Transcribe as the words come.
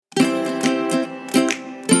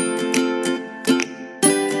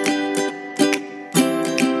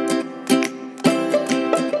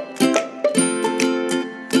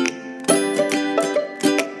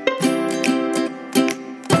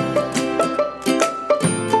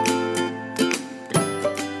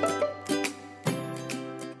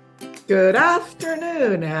Good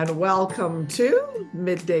afternoon and welcome to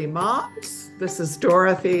Midday Moms. This is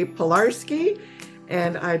Dorothy Pilarski,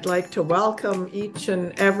 and I'd like to welcome each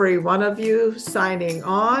and every one of you signing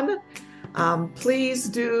on. Please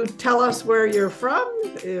do tell us where you're from.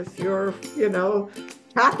 If you're,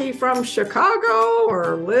 Kathy from Chicago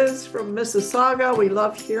or Liz from Mississauga, we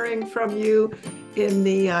love hearing from you in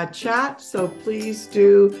the chat. So please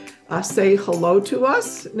do say hello to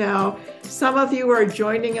us. Now, some of you are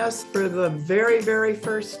joining us for the very, very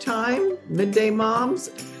first time, Midday Moms.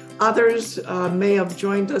 Others may have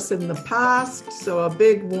joined us in the past. So a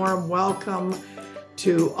big warm welcome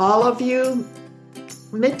to all of you.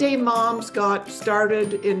 Midday Moms got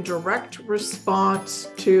started in direct response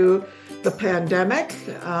to the pandemic.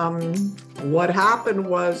 What happened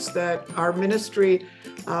was that our ministry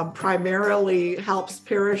primarily helps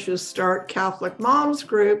parishes start Catholic moms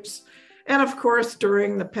groups. And of course,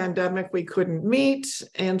 during the pandemic, we couldn't meet.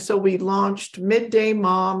 And so we launched Midday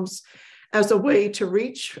Moms as a way to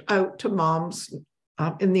reach out to moms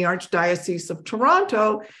in the Archdiocese of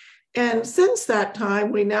Toronto. And since that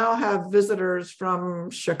time, we now have visitors from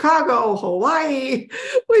Chicago, Hawaii.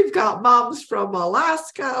 We've got moms from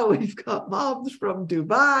Alaska. We've got moms from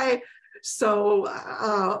Dubai. So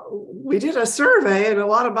we did a survey, and a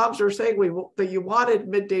lot of moms are saying that you wanted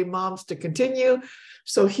Midday Moms to continue.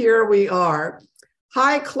 So here we are.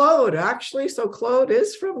 Hi, Claude, actually. So Claude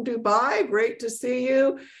is from Dubai. Great to see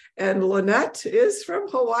you. And Lynette is from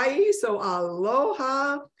Hawaii. So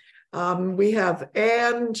aloha. We have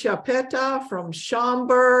Anne Chiapetta from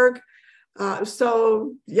Schaumburg.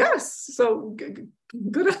 So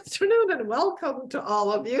good afternoon and welcome to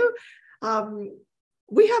all of you.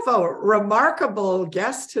 We have a remarkable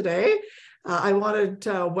guest today. I wanted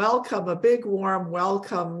to welcome a big warm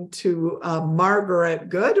welcome to Margaret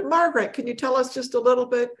Good. Margaret, can you tell us just a little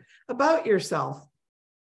bit about yourself?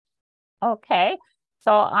 Okay.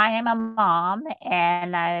 So I am a mom,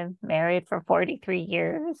 and I've married for 43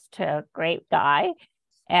 years to a great guy.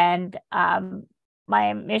 And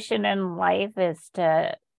my mission in life is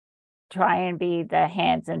to try and be the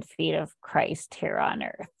hands and feet of Christ here on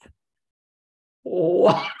earth.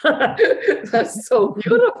 Wow, that's so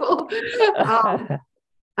beautiful. I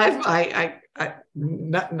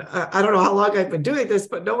don't know how long I've been doing this,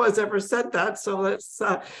 but no one's ever said that. So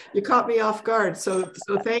you caught me off guard. So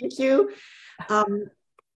thank you.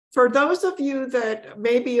 For those of you that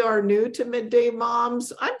maybe are new to Midday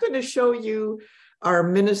Moms, I'm going to show you our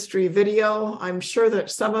ministry video. I'm sure that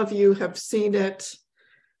some of you have seen it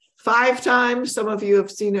 5 times. Some of you have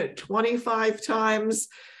seen it 25 times.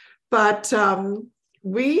 But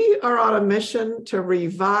we are on a mission to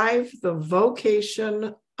revive the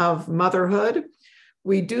vocation of motherhood.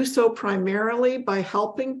 We do so primarily by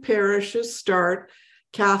helping parishes start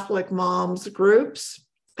Catholic moms groups.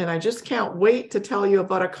 And I just can't wait to tell you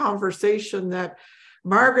about a conversation that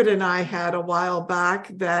Margaret and I had a while back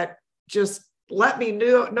that just let me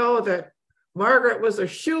know that Margaret was a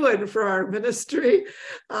shoo-in for our ministry.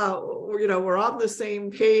 We're on the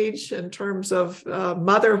same page in terms of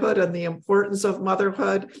motherhood and the importance of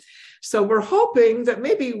motherhood. So we're hoping that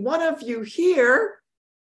maybe one of you here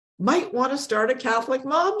might want to start a Catholic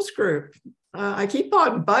moms group. I keep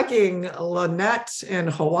on bugging Lynette in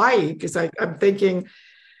Hawaii because I'm thinking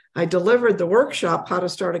I delivered the workshop, How to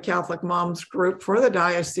Start a Catholic Moms Group, for the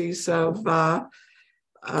Diocese of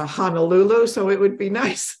Honolulu. So it would be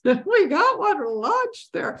nice that we got one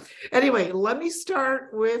launched there. Anyway, let me start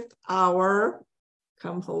with our,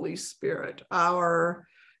 come Holy Spirit, our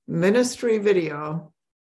ministry video.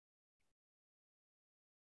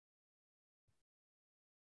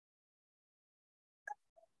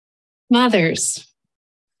 Mothers,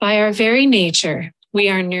 by our very nature, we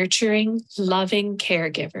are nurturing, loving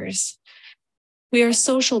caregivers. We are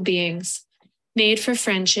social beings made for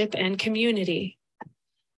friendship and community.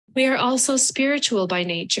 We are also spiritual by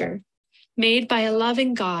nature, made by a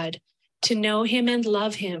loving God to know Him and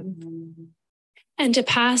love Him, and to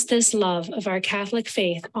pass this love of our Catholic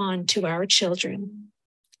faith on to our children.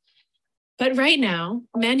 But right now,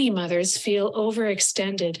 many mothers feel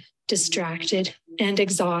overextended, distracted, and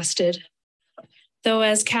exhausted. Though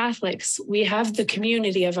as Catholics, we have the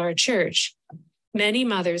community of our church, many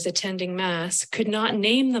mothers attending Mass could not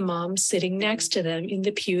name the moms sitting next to them in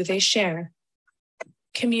the pew they share.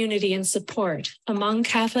 Community and support among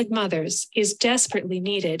Catholic mothers is desperately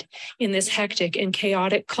needed in this hectic and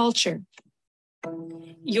chaotic culture.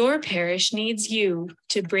 Your parish needs you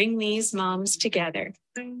to bring these moms together.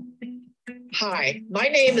 Hi, my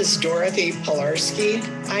name is Dorothy Pilarski.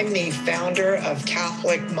 I'm the founder of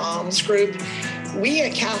Catholic Moms Group, We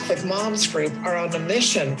at Catholic Moms Group are on a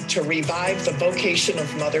mission to revive the vocation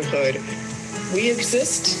of motherhood. We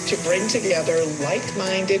exist to bring together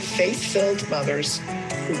like-minded, faith-filled mothers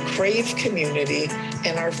who crave community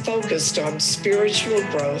and are focused on spiritual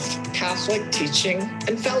growth, Catholic teaching,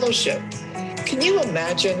 and fellowship. Can you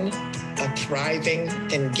imagine a thriving,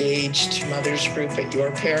 engaged mothers group at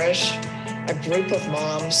your parish? A group of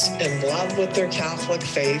moms in love with their Catholic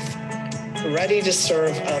faith, ready to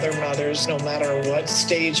serve other mothers no matter what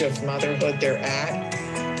stage of motherhood they're at.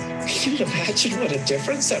 Can you imagine what a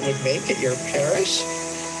difference that would make at your parish?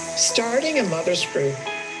 Starting a mothers group,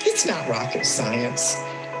 it's not rocket science,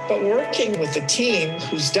 but working with a team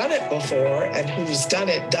who's done it before and who's done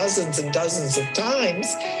it dozens and dozens of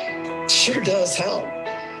times sure does help.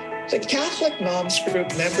 The Catholic Moms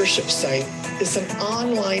Group membership site is an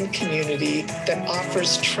online community that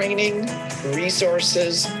offers training,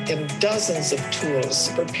 resources, and dozens of tools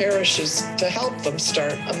for parishes to help them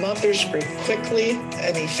start a mothers group quickly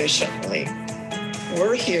and efficiently.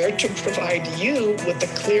 We're here to provide you with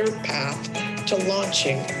a clear path to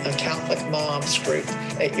launching a Catholic Moms Group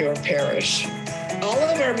at your parish. All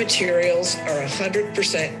of our materials are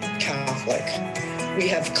 100% Catholic. We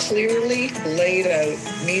have clearly laid out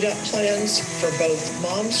meetup plans for both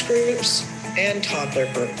moms groups and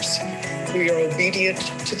toddler groups. We are obedient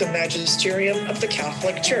to the magisterium of the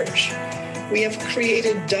Catholic Church. We have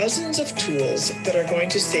created dozens of tools that are going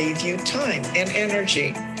to save you time and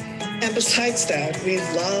energy. And besides that, we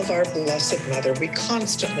love our Blessed Mother. We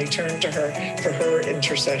constantly turn to her for her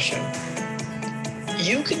intercession.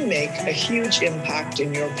 You can make a huge impact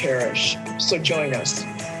in your parish, so join us.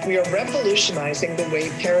 We are revolutionizing the way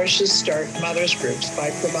parishes start mothers groups by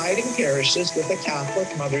providing parishes with a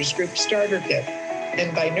Catholic Mothers Group starter kit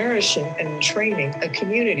and by nourishing and training a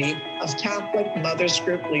community of Catholic Mothers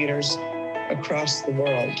Group leaders across the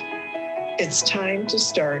world. It's time to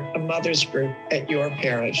start a mothers group at your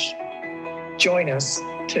parish. Join us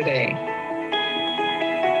today.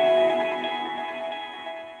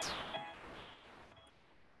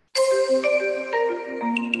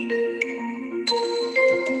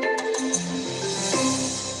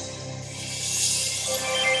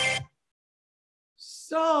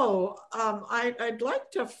 So I'd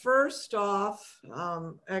like to first off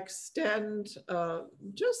extend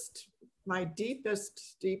just my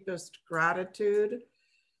deepest gratitude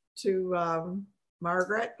to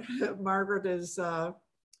Margaret. Margaret is,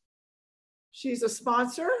 she's a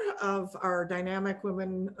sponsor of our Dynamic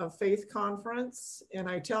Women of Faith conference. And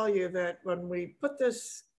I tell you that when we put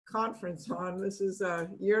this conference on, this is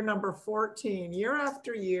year number 14, year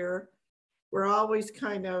after year, we're always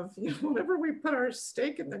kind of, whenever we put our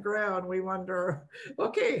stake in the ground, we wonder,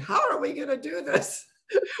 okay, how are we going to do this?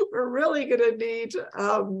 We're really going to need,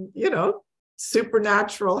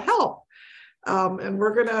 supernatural help. And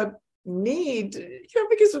we're going to need,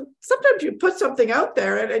 because sometimes you put something out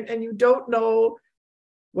there and you don't know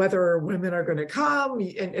whether women are going to come.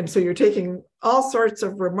 And so you're taking all sorts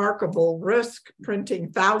of remarkable risk, printing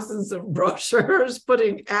thousands of brochures,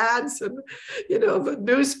 putting ads in, the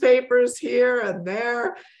newspapers here and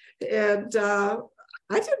there. And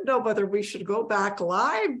I didn't know whether we should go back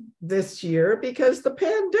live this year because the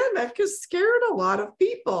pandemic has scared a lot of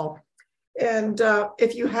people. And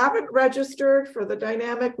if you haven't registered for the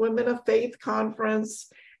Dynamic Women of Faith conference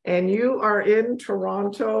and you are in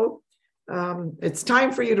Toronto, it's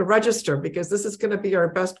time for you to register because this is going to be our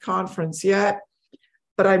best conference yet.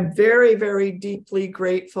 But I'm very, very deeply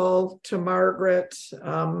grateful to Margaret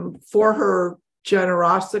for her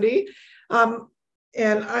generosity.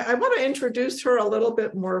 And I want to introduce her a little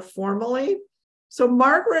bit more formally. So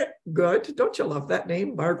Margaret Good, don't you love that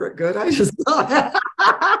name, Margaret Good? I just thought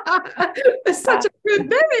it's such a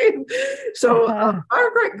good name. So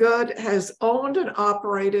Margaret Good has owned and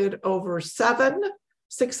operated over 7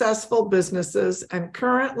 successful businesses and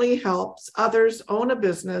currently helps others own a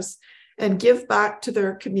business and give back to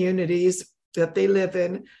their communities that they live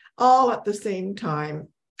in, all at the same time.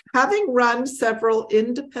 Having run several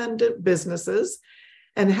independent businesses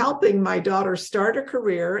and helping my daughter start a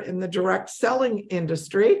career in the direct selling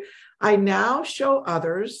industry, I now show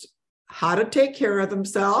others how to take care of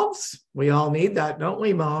themselves. We all need that, don't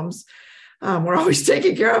we, moms? We're always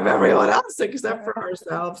taking care of everyone else except for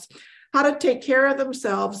ourselves. How to take care of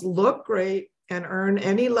themselves, look great, and earn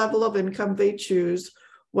any level of income they choose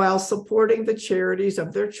while supporting the charities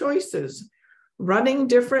of their choices. Running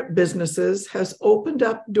different businesses has opened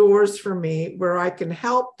up doors for me where I can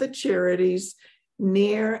help the charities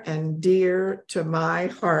near and dear to my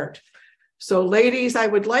heart. So ladies, I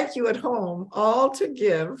would like you at home all to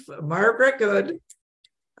give Margaret Good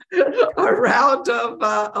a round of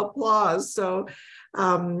applause. So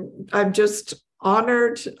I'm just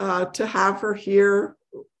honored to have her here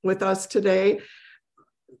with us today.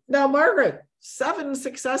 Now, Margaret, 7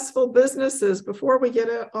 successful businesses. Before we get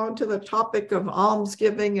onto the topic of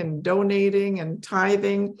almsgiving and donating and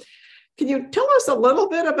tithing, can you tell us a little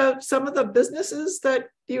bit about some of the businesses that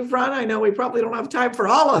you've run? I know we probably don't have time for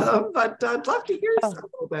all of them, but I'd love to hear some a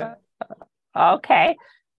little bit. Okay.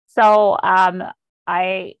 So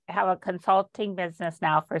I have a consulting business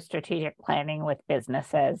now for strategic planning with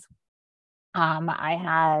businesses. I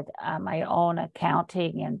had my own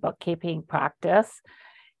accounting and bookkeeping practice.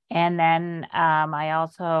 And then I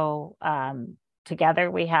also,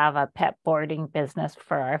 together, we have a pet boarding business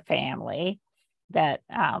for our family that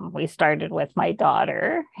we started with my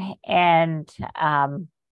daughter. And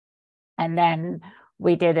then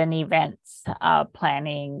we did an events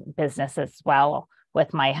planning business as well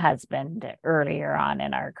with my husband earlier on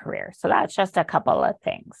in our career. So that's just a couple of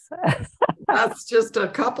things. That's just a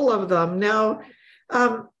couple of them. Now,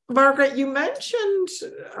 Margaret, you mentioned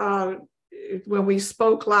when we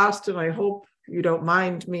spoke last, and I hope you don't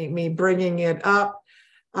mind me bringing it up,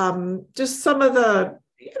 just some of the,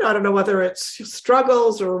 I don't know whether it's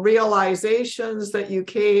struggles or realizations that you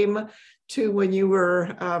came to when you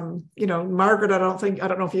were, Margaret, I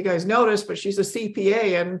don't know if you guys noticed, but she's a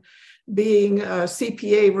CPA, and being a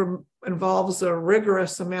CPA involves a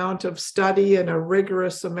rigorous amount of study and a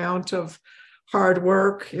rigorous amount of hard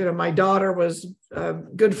work. My daughter was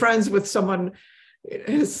good friends with someone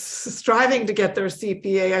who's striving to get their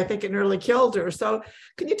CPA. I think it nearly killed her. So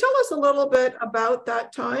can you tell us a little bit about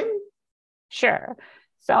that time? Sure.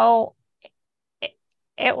 So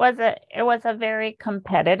it was a very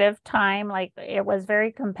competitive time. Like, it was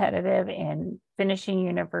very competitive in finishing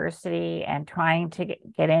university and trying to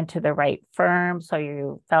get into the right firm. So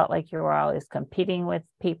you felt like you were always competing with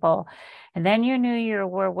people. And then you knew you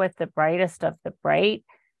were with the brightest of the bright.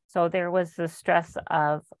 So there was the stress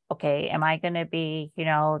of, okay, am I going to be,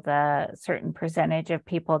 the certain percentage of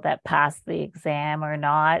people that pass the exam or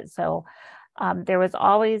not? So there was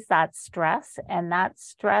always that stress, and that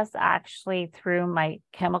stress actually threw my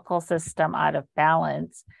chemical system out of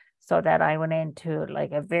balance, so that I went into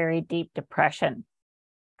like a very deep depression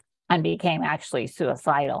and became actually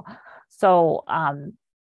suicidal. So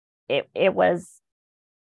it was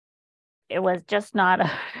just not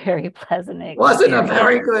a very pleasant experience. Wasn't a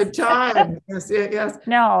very good time. Yes.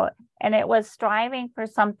 No, and it was striving for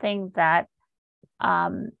something that,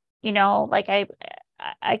 like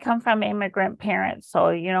I come from immigrant parents, so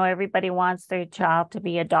everybody wants their child to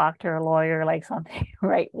be a doctor, a lawyer, like something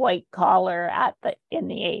right white collar in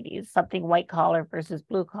the 80s, something white collar versus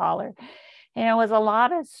blue collar. And it was a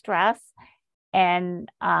lot of stress, and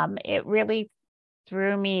it really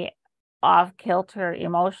threw me off kilter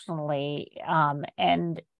emotionally,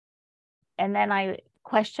 and then I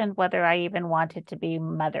questioned whether I even wanted to be a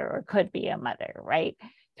mother or could be a mother, right,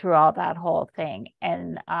 through all that whole thing.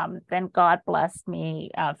 And then God blessed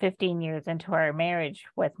me 15 years into our marriage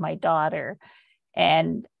with my daughter,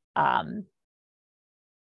 and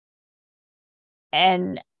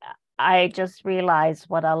I just realized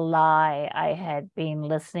what a lie I had been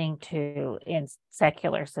listening to in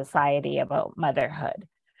secular society about motherhood,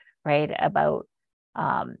 right?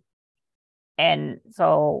 And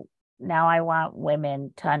so now I want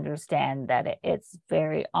women to understand that it's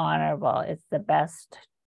very honorable. It's the best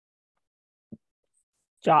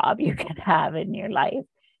job you can have in your life,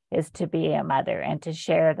 is to be a mother and to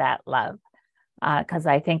share that love, because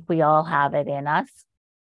I think we all have it in us,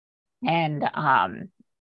 and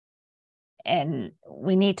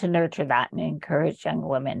we need to nurture that and encourage young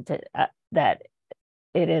women to that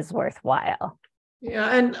it is worthwhile. Yeah,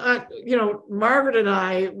 and Margaret and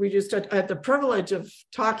I, we just had the privilege of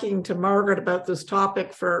talking to Margaret about this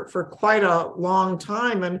topic for quite a long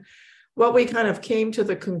time, and what we kind of came to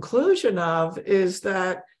the conclusion of is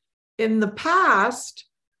that in the past,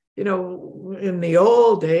 in the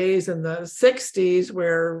old days, in the 60s,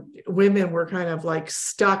 where women were kind of like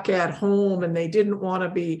stuck at home and they didn't want to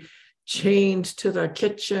be chained to the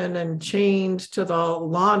kitchen and chained to the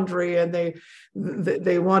laundry, and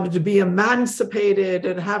they wanted to be emancipated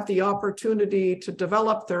and have the opportunity to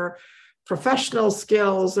develop their professional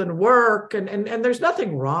skills and work, and there's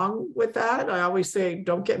nothing wrong with that. I always say,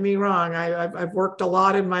 don't get me wrong, I've worked a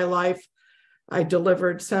lot in my life. I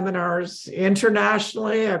delivered seminars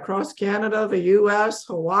internationally across Canada, the US,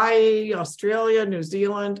 Hawaii, Australia, New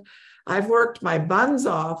Zealand. I've worked my buns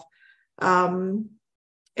off.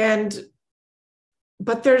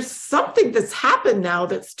 But there's something that's happened now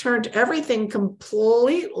that's turned everything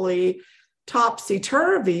completely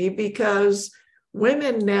topsy-turvy, because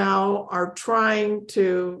women now are trying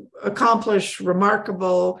to accomplish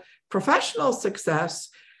remarkable professional success,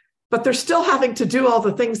 but they're still having to do all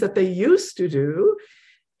the things that they used to do.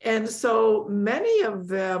 And so many of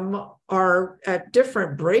them are at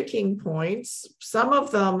different breaking points. Some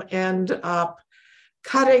of them end up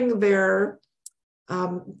cutting their,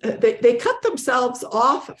 they cut themselves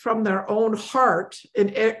off from their own heart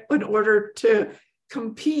in order to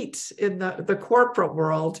compete in the corporate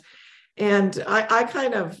world. And I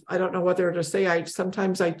kind of, I don't know whether to say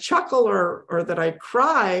sometimes I chuckle or that I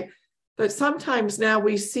cry, but sometimes now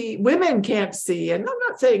we see, women can't see, and I'm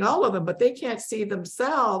not saying all of them, but they can't see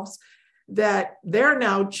themselves that they're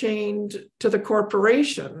now chained to the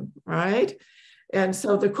corporation, right? And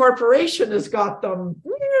so the corporation has got them,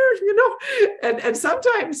 and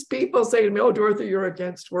sometimes people say to me, oh, Dorothy, you're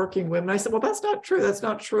against working women. I said, well, that's not true. That's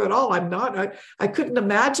not true at all. I'm not. I couldn't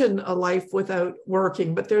imagine a life without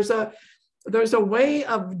working, but there's a way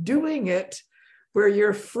of doing it where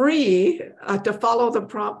you're free to follow the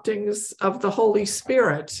promptings of the Holy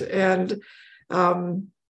Spirit. And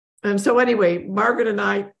so anyway, Margaret and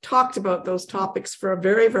I talked about those topics for a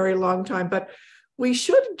very, very long time, but we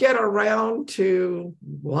should get around to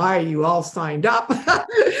why you all signed up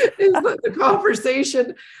is the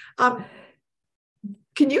conversation.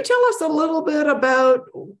 Can you tell us a little bit about,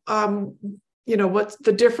 what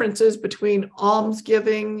the differences between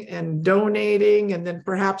almsgiving and donating, and then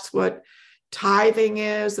perhaps what tithing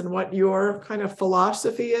is and what your kind of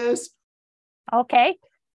philosophy is? Okay,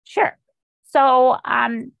 sure. So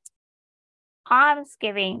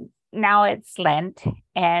almsgiving, now it's Lent,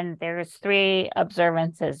 and there's 3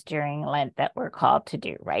 observances during Lent that we're called to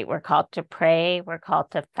do, right? We're called to pray, we're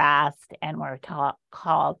called to fast, and we're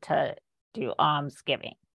called to do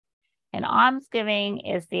almsgiving. And almsgiving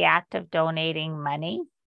is the act of donating money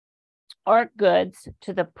or goods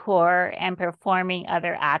to the poor and performing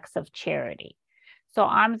other acts of charity. So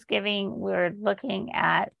almsgiving, we're looking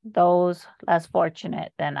at those less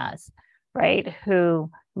fortunate than us, right,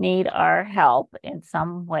 who need our help in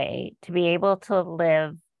some way to be able to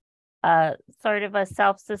live a sort of a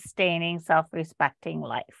self-sustaining, self-respecting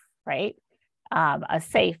life, right? A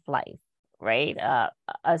safe life, right?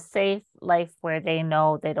 A safe life where they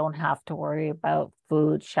know they don't have to worry about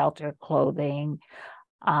food, shelter, clothing,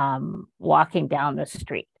 walking down the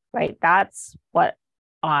street, right? That's what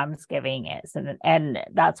almsgiving is. And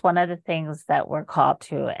that's one of the things that we're called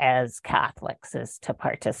to as Catholics, is to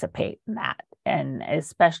participate in that. And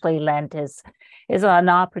especially Lent is an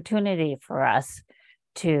opportunity for us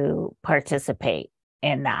to participate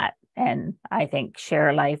in that. And I think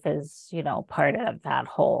share life is, part of that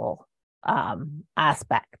whole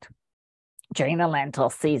aspect during the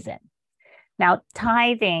Lenten season. Now,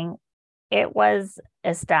 tithing, it was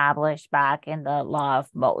established back in the law of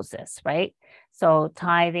Moses, right? So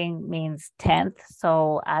tithing means 10th.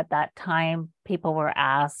 So at that time, people were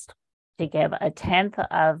asked to give a 10th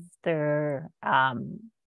of their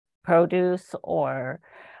produce or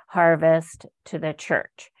harvest to the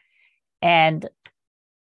church. And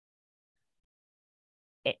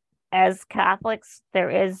as Catholics, there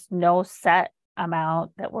is no set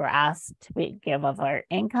amount that we're asked to give of our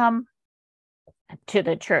income to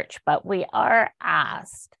the church, but we are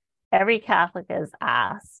asked, every Catholic is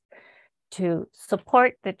asked to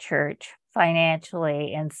support the church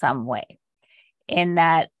financially in some way, in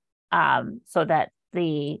that so that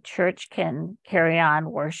the church can carry on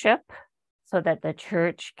worship, so that the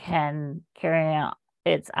church can carry on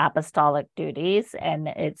its apostolic duties and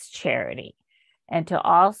its charity, and to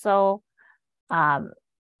also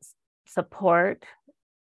support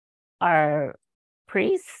our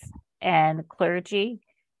priests and clergy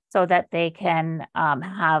so that they can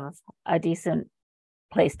have a decent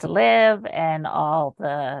place to live and all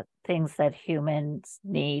the things that humans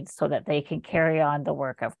need so that they can carry on the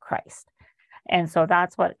work of Christ. And so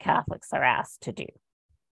that's what Catholics are asked to do.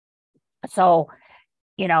 So,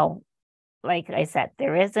 like I said,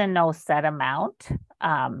 there is no set amount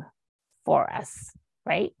for us,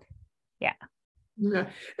 right? Yeah.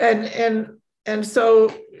 And so,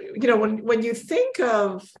 when you think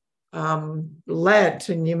of Lent,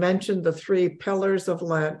 and you mentioned the 3 pillars of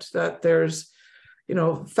Lent, that there's,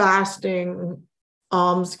 fasting,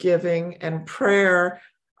 almsgiving, and prayer.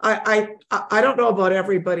 I don't know about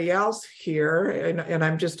everybody else here, and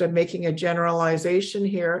I'm just making a generalization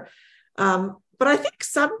here. But I think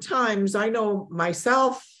sometimes, I know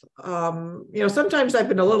myself, sometimes I've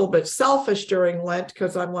been a little bit selfish during Lent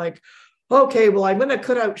because I'm like, okay, well, I'm going to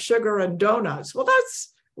cut out sugar and donuts. Well,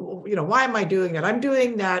 that's why am I doing that? I'm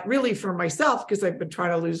doing that really for myself because I've been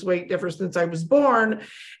trying to lose weight ever since I was born.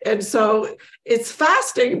 And so it's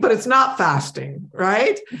fasting, but it's not fasting,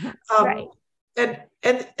 right? Right. And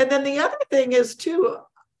then the other thing is too,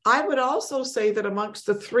 I would also say that amongst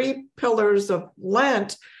the three pillars of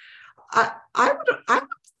Lent, I would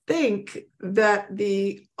think that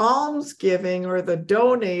the almsgiving or the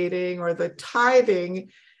donating or the tithing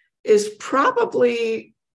is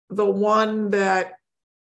probably the one that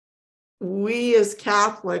we as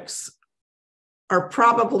Catholics are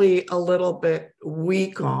probably a little bit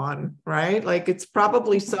weak on, right? Like it's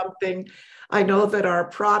probably something. I know that our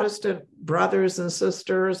Protestant brothers and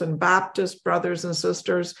sisters and Baptist brothers and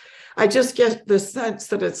sisters, I just get the sense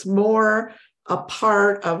that it's more a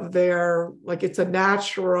part of their, like it's a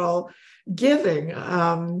natural giving.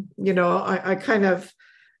 I kind of,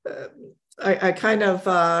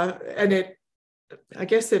 and I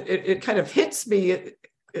guess it kind of hits me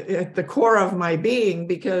at the core of my being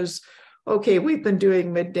because, okay, we've been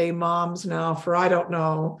doing Midday Moms now for, I don't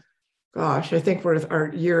know, gosh, I think we're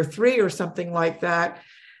our year 3 or something like that.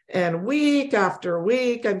 And week after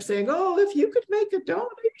week, I'm saying, oh, if you could make a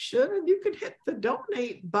donation and you could hit the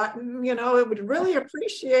donate button, it would really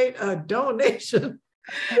appreciate a donation.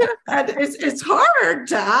 And it's hard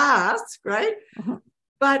to ask, right?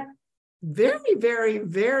 But very, very,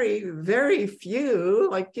 very, very few,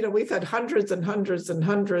 like, we've had hundreds and hundreds and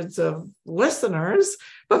hundreds of listeners,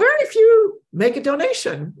 but very few make a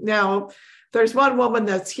donation. Now, there's one woman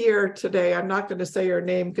that's here today. I'm not going to say her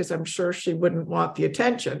name because I'm sure she wouldn't want the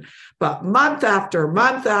attention, but month after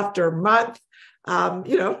month after month,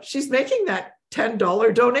 she's making that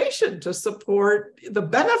 $10 donation to support the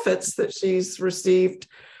benefits that she's received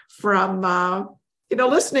from,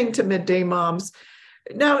 listening to Midday Moms.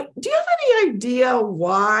 Now, do you have any idea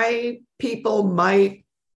why people might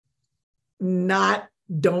not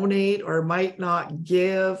donate or might not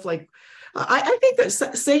give? Like, I think that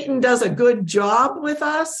Satan does a good job with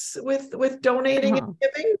us with donating and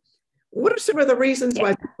giving. What are some of the reasons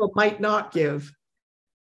why people might not give?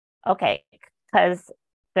 Okay, because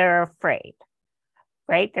they're afraid,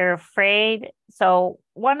 right? They're afraid. So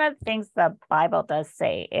one of the things the Bible does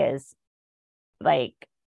say is, like,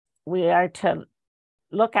 we are to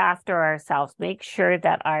look after ourselves, make sure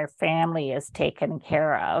that our family is taken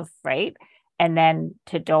care of, right? And then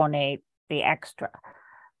to donate the extra.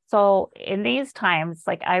 So in these times,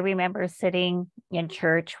 like I remember sitting in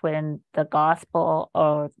church when the gospel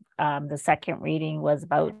or the second reading was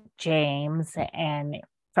about James, and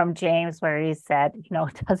from James where he said,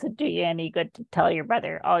 it doesn't do you any good to tell your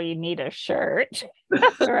brother, oh, you need a shirt,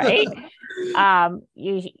 right?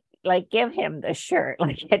 You like give him the shirt,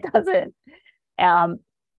 like it doesn't.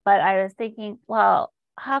 But I was thinking, well,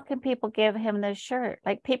 how can people give him the shirt?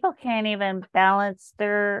 Like people can't even balance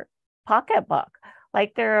their pocketbook.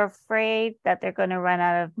 Like they're afraid that they're going to run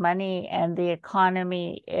out of money and the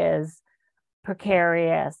economy is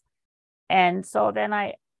precarious. And so then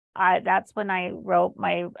I that's when I wrote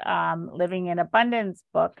my Living in Abundance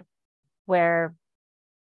book, where,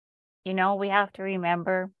 we have to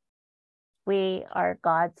remember we are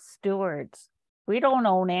God's stewards. We don't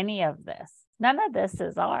own any of this. None of this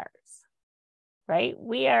is ours, right?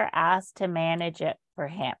 We are asked to manage it for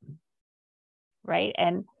him, right?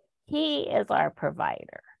 And he is our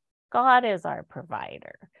provider. God is our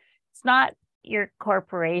provider. It's not your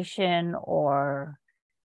corporation or,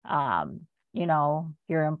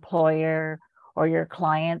 your employer or your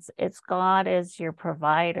clients. It's God is your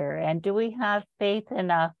provider. And do we have faith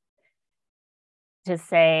enough to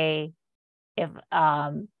say, if,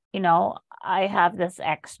 I have this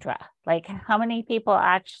extra, like how many people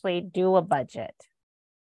actually do a budget,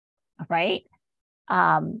 right?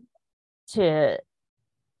 To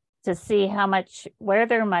see where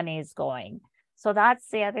their money is going. So that's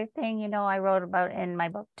the other thing, I wrote about in my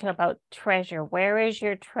book too, about treasure. Where is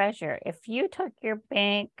your treasure? If you took your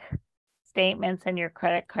bank statements and your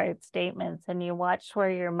credit card statements and you watched where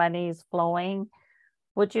your money is flowing,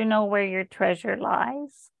 would you know where your treasure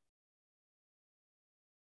lies?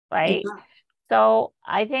 Right? Yeah. So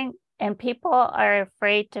I think, and people are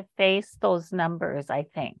afraid to face those numbers, I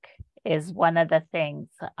think, is one of the things.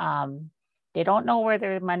 They don't know where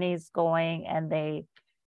their money's going, and they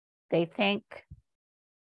think,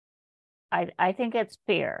 I think it's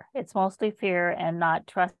fear. It's mostly fear and not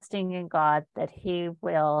trusting in God that He's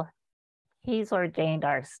ordained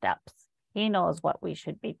our steps. He knows what we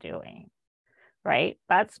should be doing, right?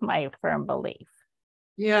 That's my firm belief.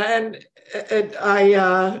 Yeah, and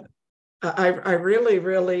I really,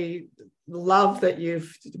 really love that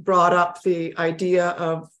you've brought up the idea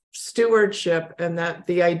of stewardship, and that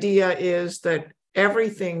the idea is that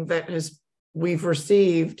everything that we've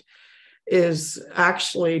received is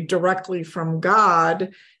actually directly from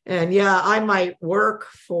God. And yeah, I might work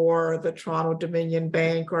for the Toronto Dominion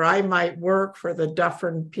Bank, or I might work for the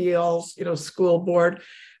Dufferin Peels, school board,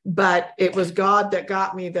 but it was God that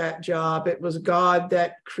got me that job. It was God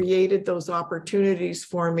that created those opportunities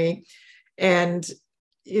for me. And,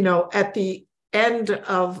 at the end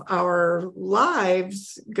of our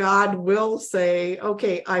lives, God will say,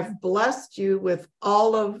 okay, I've blessed you with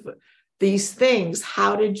all of these things.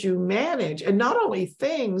 How did you manage? And not only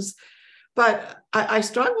things, but I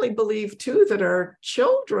strongly believe too that our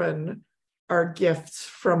children are gifts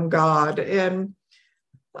from God. And,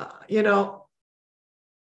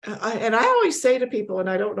 I always say to people, and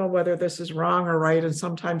I don't know whether this is wrong or right, and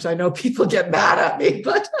sometimes I know people get mad at me,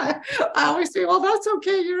 but I always say, well, that's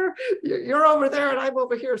okay. You're over there and I'm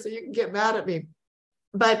over here, so you can get mad at me.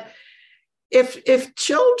 But if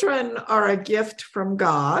children are a gift from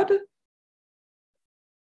God,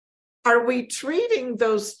 are we treating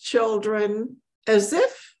those children as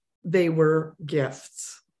if they were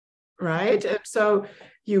gifts, right? And so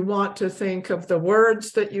you want to think of the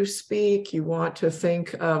words that you speak. You want to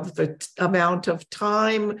think of the amount of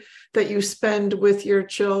time that you spend with your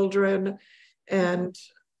children, and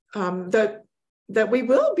that we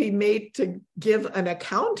will be made to give an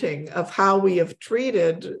accounting of how we have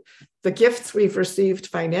treated the gifts we've received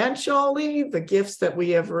financially, the gifts that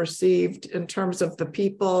we have received in terms of the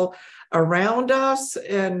people around us.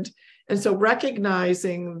 And so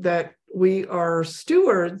recognizing that we are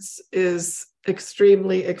stewards is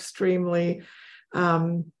extremely, extremely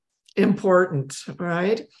important,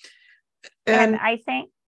 right? And I think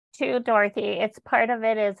too, Dorothy, it's part of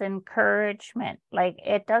it is encouragement. Like,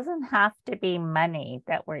 it doesn't have to be money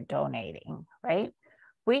that we're donating, right?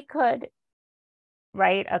 We could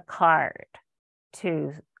write a card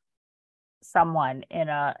to someone in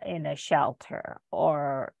a shelter,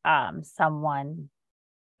 or someone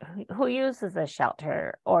who uses a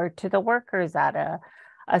shelter, or to the workers at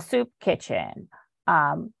a soup kitchen.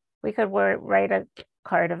 We could write a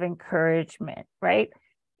card of encouragement, right?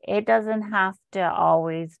 It doesn't have to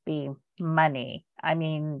always be money. I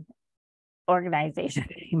mean, organizations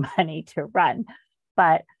need money to run,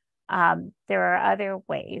 but there are other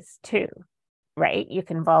ways too, right? You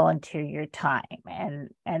can volunteer your time and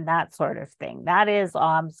that sort of thing. That is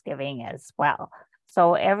almsgiving as well.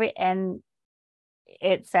 So and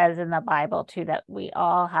it says in the Bible too that we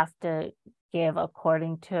all have to give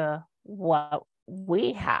according to what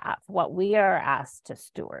we have, what we are asked to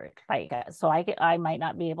steward. Like, so I might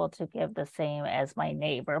not be able to give the same as my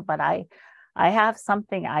neighbor, but I have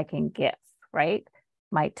something I can give, right?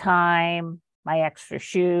 My time, my extra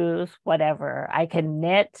shoes, whatever. I can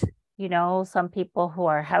knit. Some people who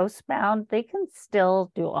are housebound, they can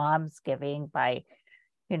still do almsgiving by,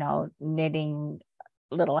 knitting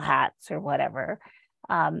little hats or whatever.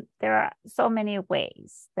 There are so many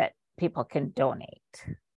ways that people can donate.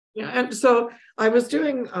 Yeah, and so I was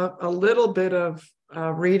doing a little bit of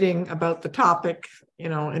reading about the topic,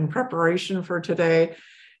 in preparation for today.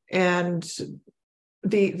 And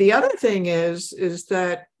the other thing is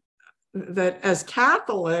that as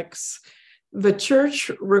Catholics, the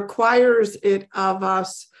church requires it of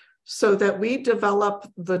us so that we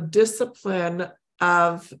develop the discipline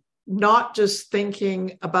of not just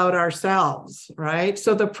thinking about ourselves, right?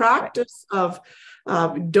 So the practice of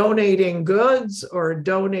donating goods or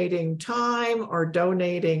donating time or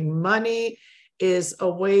donating money is a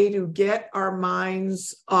way to get our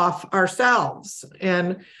minds off ourselves.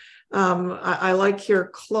 And I like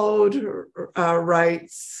here, Claude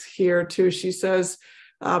writes here too. She says,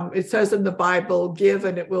 it says in the Bible, give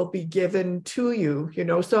and it will be given to you,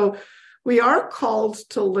 so we are called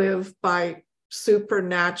to live by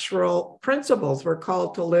supernatural principles. We're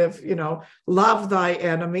called to live, love thy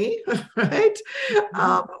enemy, right?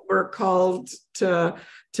 We're called to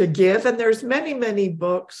give. And there's many, many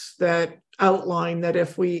books that outline that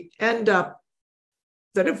if we end up,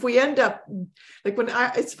 like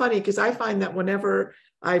it's funny because I find that whenever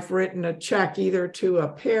I've written a check either to a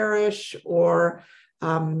parish or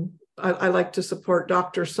I like to support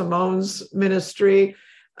Dr. Simone's ministry.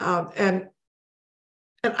 And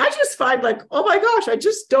I just find like, oh my gosh, I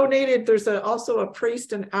just donated. There's also a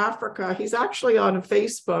priest in Africa. He's actually on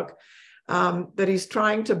Facebook that he's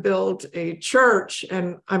trying to build a church.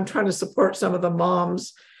 And I'm trying to support some of the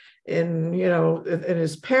moms in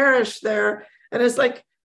his parish there. And it's like,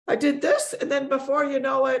 I did this. And then before you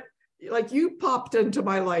know it, like you popped into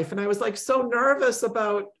my life. And I was like so nervous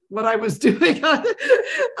about what I was doing.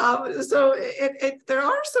 So there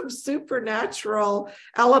are some supernatural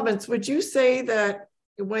elements. Would you say that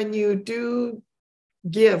when you do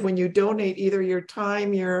give, when you donate either your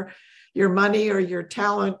time, your money, or your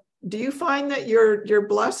talent, do you find that you're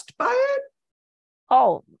blessed by it?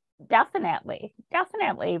 Oh, definitely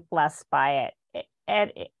blessed by it.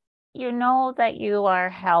 And you know that you are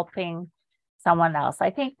helping someone else.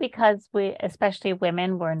 I think because we, especially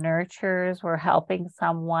women, we're nurturers, we're helping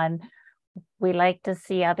someone. We like to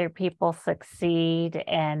see other people succeed,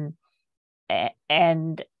 and I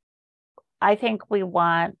think we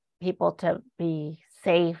want people to be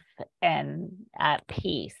safe and at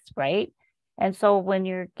peace, right? And so when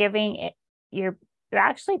you're giving it, you're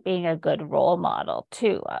actually being a good role model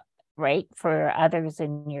too, right, for others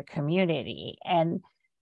in your community. And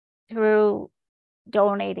through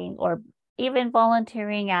donating or even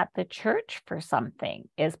volunteering at the church for something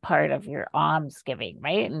is part of your almsgiving,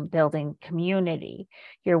 right? And building community.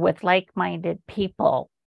 You're with like-minded people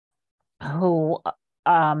who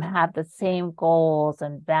have the same goals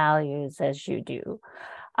and values as you do.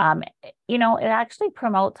 It actually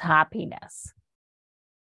promotes happiness,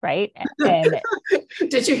 right? And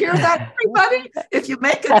did you hear that, everybody? If you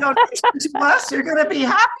make a donation to us, you're going to be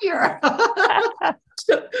happier.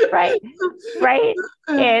 right.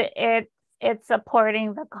 It's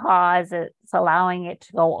supporting the cause. It's allowing it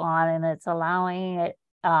to go on, and it's allowing it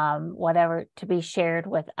whatever to be shared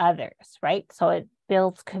with others, right? So it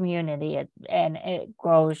builds community, and it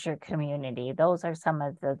grows your community. Those are some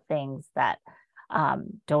of the things that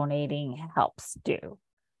donating helps do,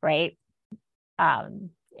 right? And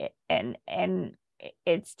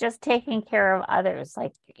it's just taking care of others.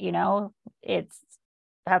 Like,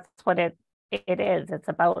 that's what it is. It's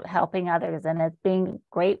about helping others, and it's being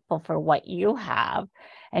grateful for what you have,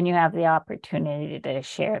 and you have the opportunity to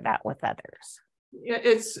share that with others. Yeah,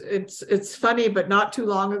 it's funny, but not too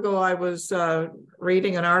long ago, I was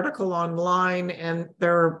reading an article online, and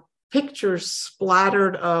there are pictures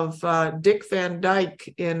splattered of Dick Van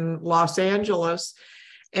Dyke in Los Angeles,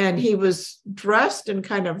 and he was dressed in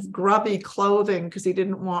kind of grubby clothing because he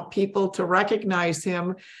didn't want people to recognize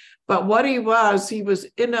him. But what he was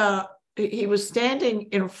standing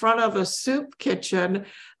in front of a soup kitchen,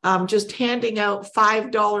 just handing out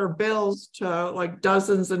 $5 bills to like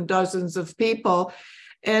dozens and dozens of people.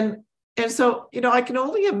 And so, I can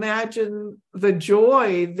only imagine the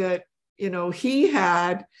joy that, he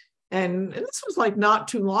had. And this was like not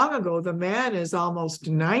too long ago. The man is almost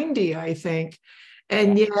 90, I think.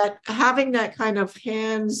 And yet having that kind of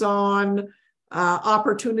hands-on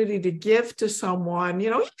opportunity to give to someone, he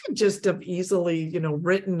could just have easily,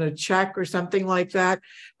 written a check or something like that,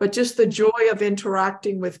 but just the joy of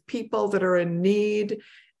interacting with people that are in need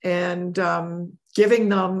and giving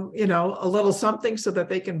them, a little something so that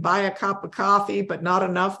they can buy a cup of coffee, but not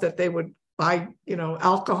enough that they would buy,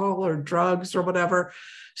 alcohol or drugs or whatever.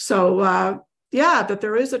 So that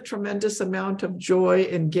there is a tremendous amount of joy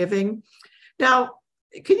in giving. Now,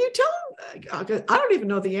 can you tell, I don't even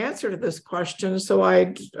know the answer to this question, so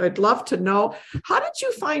I'd love to know, how did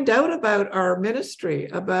you find out about our ministry,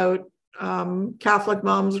 about Catholic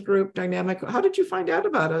Moms Group Dynamic? How did you find out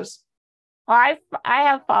about us? Well, I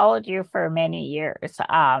have followed you for many years.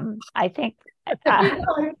 I think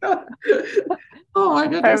oh my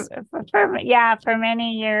goodness. For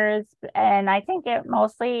many years. And I think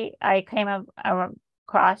I came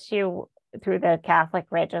across you through the Catholic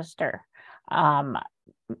Register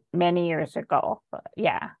many years ago.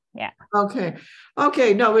 Yeah. Okay.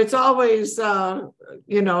 No, it's always, I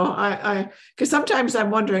because sometimes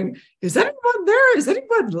I'm wondering, is anyone there? Is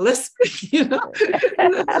anyone listening?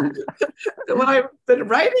 When I've been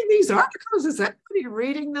writing these articles, is anybody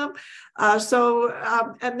reading them?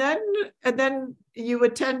 And then you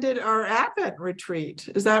attended our Advent retreat.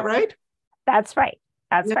 Is that right? That's right.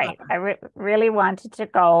 Right. I really wanted to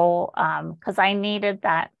go because I needed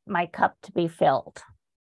my cup to be filled.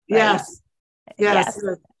 Right? Yes.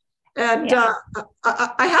 And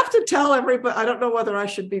I have to tell everybody, I don't know whether I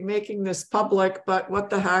should be making this public, but what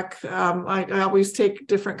the heck, I always take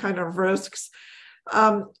different kind of risks.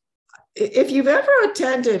 If you've ever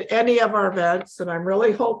attended any of our events, and I'm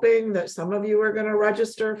really hoping that some of you are going to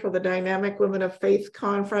register for the Dynamic Women of Faith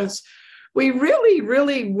Conference, we really,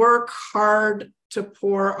 really work hard to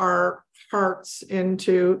pour our hearts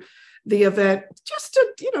into the event, just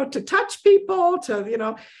to touch people,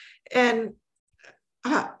 and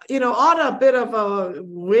on a bit of a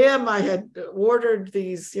whim, I had ordered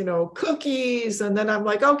these, cookies, and then I'm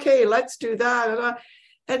like, okay, let's do that.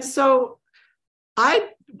 And so our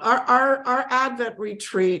Advent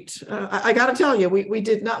retreat, I got to tell you, we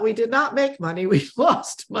did not make money. We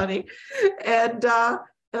lost money. And I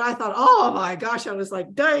thought, oh my gosh, I was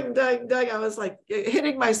like, dang. I was like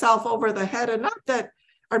hitting myself over the head. And not that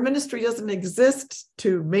our ministry doesn't exist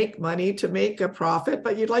to make money, to make a profit,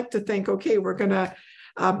 but you'd like to think, okay, we're going to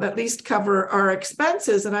at least cover our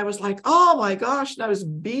expenses. And I was like, oh my gosh, and I was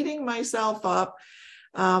beating myself up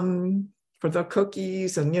for the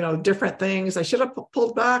cookies and, different things. I should have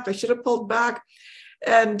pulled back.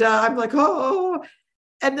 And I'm like, oh,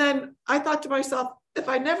 and then I thought to myself, if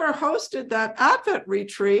I never hosted that Advent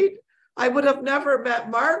retreat, I would have never met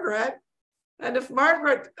Margaret. And if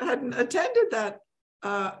Margaret hadn't attended that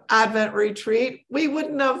Advent retreat, we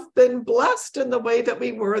wouldn't have been blessed in the way that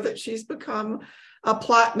we were, that she's become a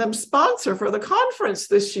platinum sponsor for the conference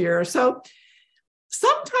this year. So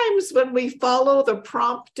sometimes when we follow the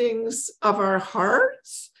promptings of our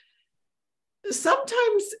hearts,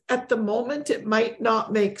 sometimes at the moment it might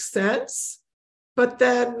not make sense, but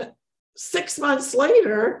then 6 months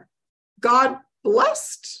later, God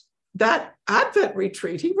blessed that Advent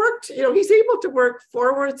retreat. He worked, he's able to work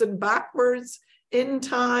forwards and backwards, in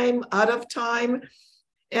time, out of time.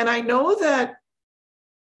 And I know that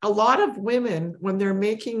a lot of women, when they're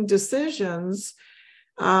making decisions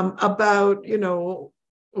about,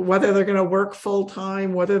 whether they're going to work full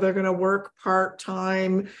time, whether they're going to work part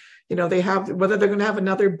time, whether they're going to have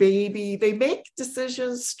another baby, they make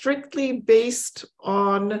decisions strictly based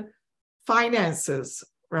on finances,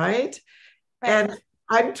 right? And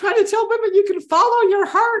I'm trying to tell women, you can follow your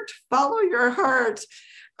heart.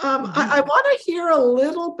 I want to hear a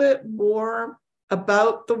little bit more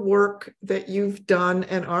about the work that you've done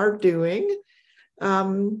and are doing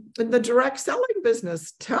in the direct selling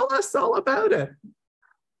business. Tell us all about it.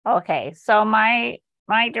 Okay, so my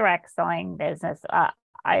direct selling business,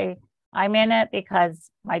 I'm in it because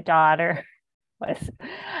my daughter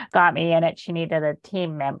got me in it. She needed a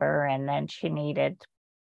team member, and then she needed,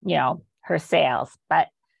 her sales. But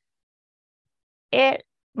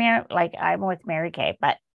I'm with Mary Kay,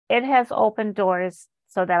 but it has opened doors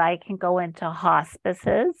so that I can go into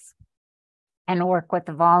hospices and work with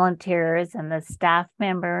the volunteers and the staff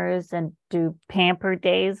members and do pamper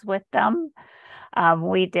days with them.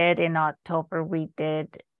 We did in October, we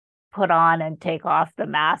did put on and take off the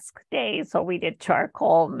mask day. So we did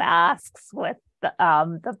charcoal masks with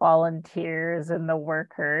the volunteers and the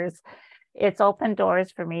workers. It's opened doors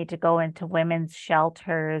for me to go into women's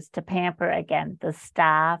shelters to pamper, again, the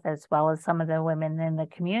staff, as well as some of the women in the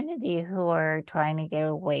community who are trying to get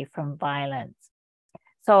away from violence.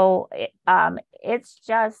 So it's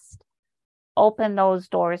just opened those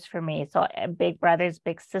doors for me. So big brothers,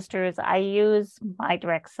 big sisters, I use my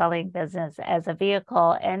direct selling business as a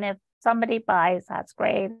vehicle. And if somebody buys, that's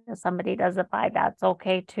great. If somebody doesn't buy, that's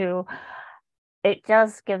okay too. It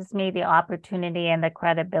just gives me the opportunity and the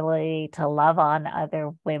credibility to love on other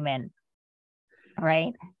women,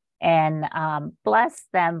 right? And bless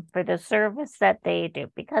them for the service that they do.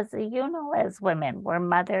 Because, as women, we're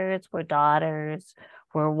mothers, we're daughters,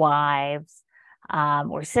 we're wives,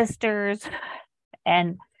 we're sisters,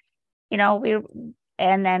 and,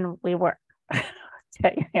 then we work to,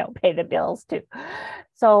 pay the bills too.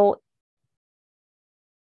 So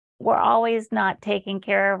we're always not taking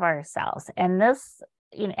care of ourselves. And this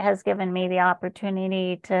has given me the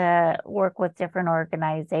opportunity to work with different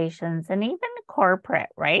organizations and even corporate,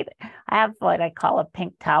 right? I have what I call a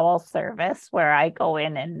pink towel service, where I go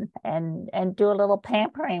in and do a little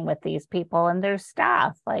pampering with these people and their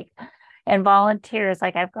staff, and volunteers.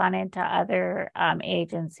 I've gone into other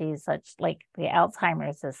agencies, such like the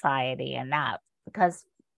Alzheimer's Society and that, because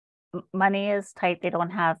money is tight. They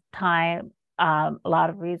don't have time. A lot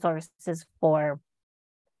of resources for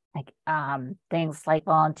things like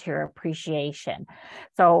volunteer appreciation.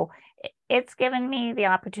 So it's given me the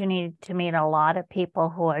opportunity to meet a lot of people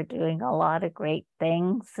who are doing a lot of great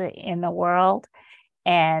things in the world,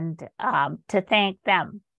 and to thank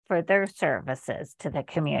them for their services to the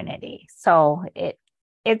community. So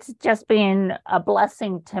it's just been a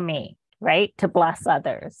blessing to me, right? To bless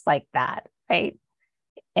others like that, right?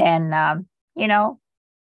 And,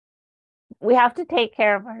 we have to take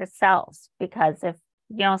care of ourselves, because if,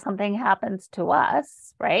 something happens to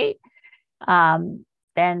us, right,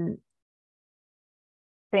 then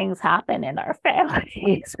things happen in our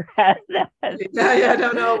families. Not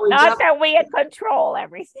that we control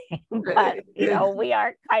everything, but, we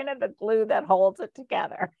are kind of the glue that holds it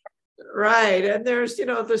together. Right. And there's,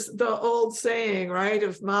 the old saying, right?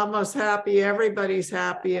 If mama's happy, everybody's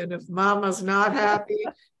happy. And if mama's not happy,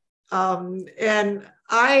 and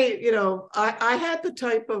I had the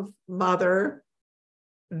type of mother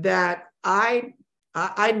that my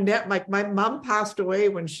mom passed away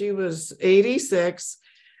when she was 86,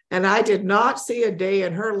 And I did not see a day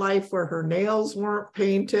in her life where her nails weren't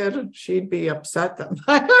painted. She'd be upset that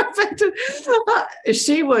mine are painted.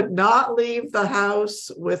 She would not leave the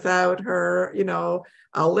house without her,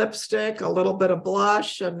 a lipstick, a little bit of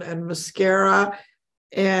blush and mascara.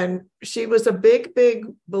 And she was a big, big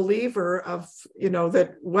believer of,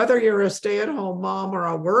 that whether you're a stay-at-home mom or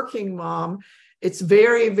a working mom, it's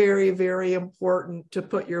very, very, very important to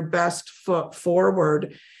put your best foot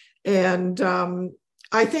forward. And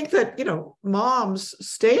I think that, moms,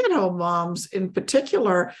 stay-at-home moms in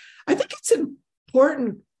particular, I think it's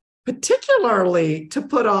important particularly to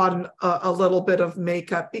put on a little bit of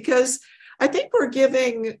makeup, because I think we're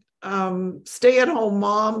giving stay-at-home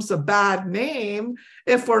moms a bad name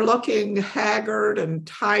if we're looking haggard and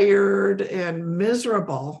tired and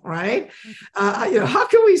miserable, right? How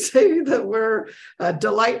can we say that we're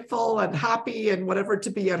delightful and happy and whatever to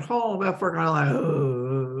be at home if we're going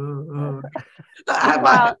to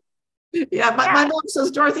Well, my mom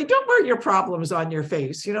says, Dorothy, don't wear your problems on your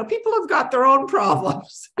face. People have got their own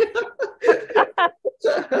problems. They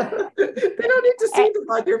don't need to see them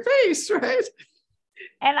on your face, right?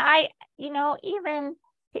 And even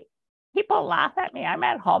people laugh at me. I'm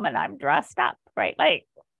at home and I'm dressed up, right? Like,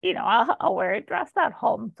 I'll wear a dress at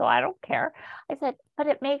home, so I don't care. I said, but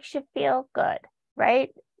it makes you feel good, right?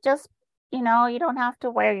 Just, you don't have to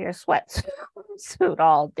wear your sweatsuit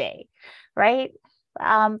all day, right?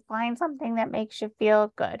 Find something that makes you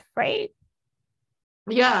feel good, right?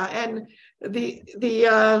 Yeah, and the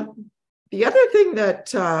other thing that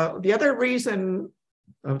the other reason,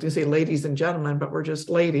 I was going to say ladies and gentlemen, but we're just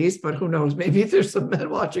ladies, but who knows, maybe there's some men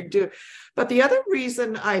watching too. But the other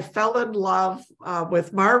reason I fell in love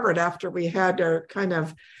with Margaret after we had our kind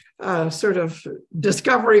of sort of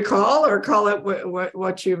discovery call, or call it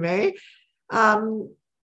what you may,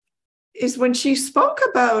 is when she spoke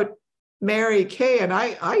about Mary Kay. And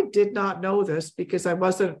I did not know this because I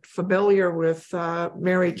wasn't familiar with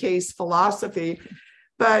Mary Kay's philosophy,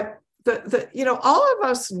 but all of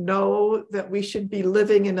us know that we should be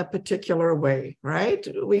living in a particular way, right?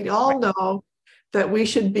 We all know that we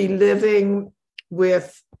should be living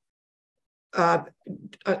with a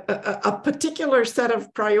particular set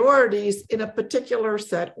of priorities in a particular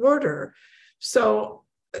set order. So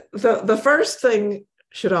the first thing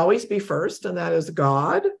should always be first, and that is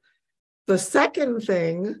God. The second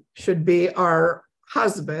thing should be our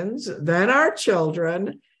husbands, then our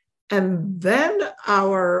children, and then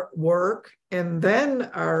our work, and then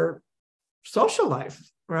our social life,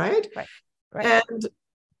 right? Right. And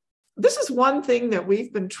this is one thing that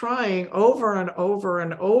we've been trying over and over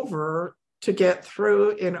and over to get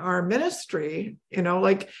through in our ministry.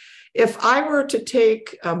 Like if I were to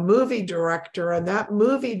take a movie director and that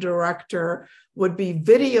movie director would be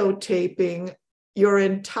videotaping your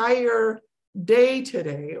entire day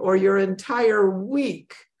today or your entire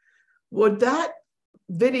week, would that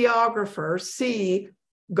videographer see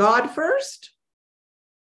God first?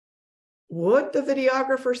 Would the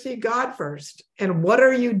videographer see God first? And what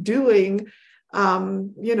are you doing,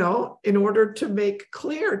 in order to make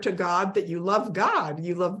clear to God that you love God?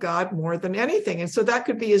 You love God more than anything. And so that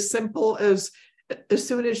could be as simple as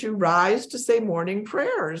soon as you rise to say morning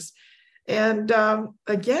prayers. And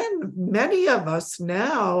again, many of us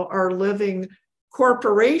now are living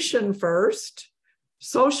corporation first,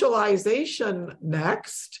 socialization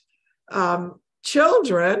next,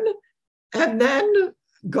 children, and then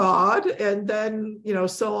God, and then,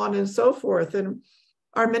 so on and so forth. And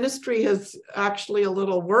our ministry has actually a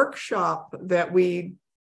little workshop that we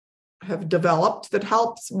have developed that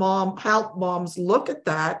help moms look at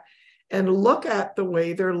that and look at the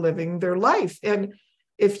way they're living their life. And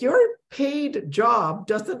if your paid job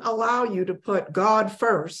doesn't allow you to put God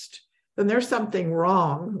first, then there's something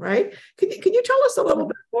wrong, right? Can you tell us a little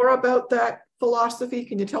bit more about that philosophy?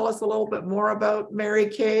 Can you tell us a little bit more about Mary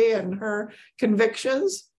Kay and her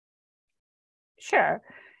convictions? Sure.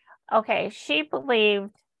 Okay. She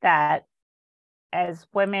believed that as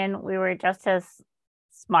women, we were just as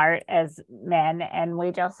smart as men, and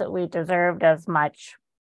we deserved as much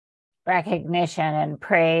recognition and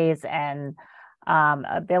praise and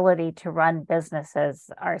ability to run businesses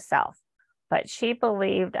ourselves. But she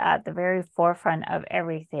believed at the very forefront of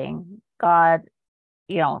everything, God,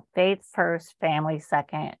 faith first, family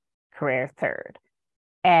second, career third.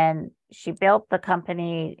 And she built the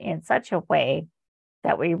company in such a way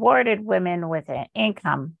that rewarded women with an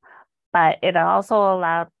income, but it also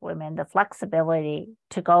allowed women the flexibility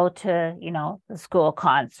to go to, the school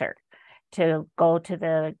concert, to go to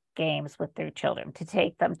the games with their children, to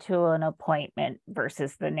take them to an appointment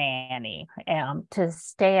versus the nanny, to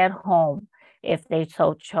stay at home if they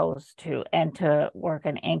so chose to, and to work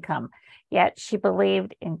an income. Yet she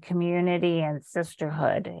believed in community and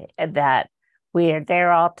sisterhood, that we are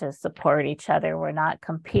there all to support each other. We're not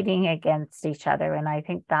competing against each other. And I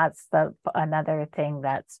think that's another thing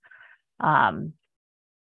that's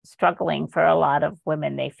struggling for a lot of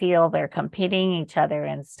women. They feel they're competing each other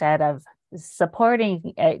instead of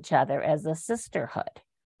supporting each other as a sisterhood,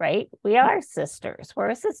 right? We are sisters.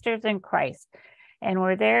 We're sisters in Christ, and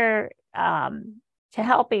we're there to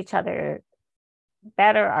help each other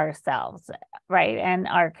better ourselves, right? And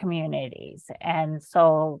our communities. And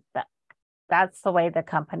so that's the way the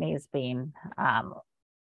company is being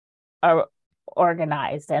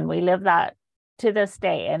organized. And we live that to this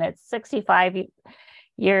day. And it's 65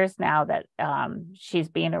 years now that she's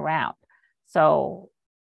been around. So,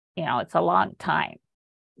 it's a long time.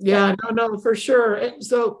 Yeah, no, for sure. And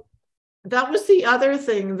so that was the other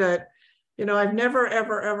thing that, I've never,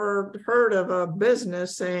 ever heard of a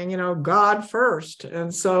business saying, God first.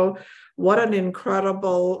 And so what an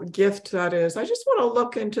incredible gift that is. I just want to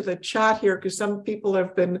look into the chat here because some people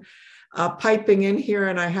have been piping in here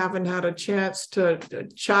and I haven't had a chance to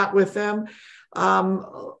chat with them.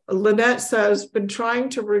 Lynette says, been trying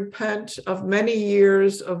to repent of many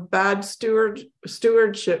years of bad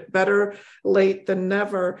stewardship, better late than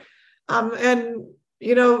never. And,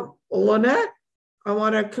 Lynette, I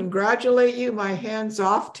want to congratulate you. My hand's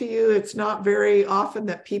off to you. It's not very often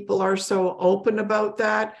that people are so open about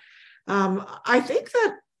that. I think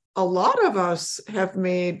that a lot of us have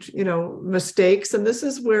made, mistakes. And this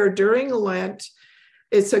is where during Lent,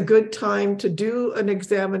 it's a good time to do an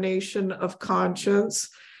examination of conscience.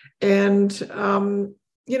 And,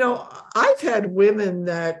 I've had women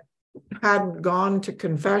that hadn't gone to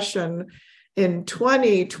confession in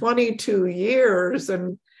 22 years.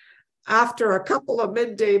 And after a couple of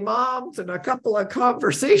midday moms and a couple of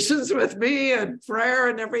conversations with me and prayer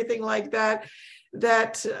and everything like that,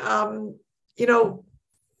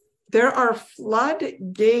 there are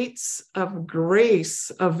floodgates of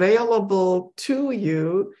grace available to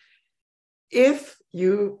you if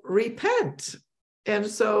you repent. And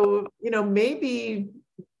so, maybe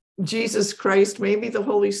Jesus Christ, maybe the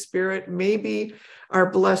Holy Spirit, maybe our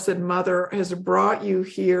Blessed Mother has brought you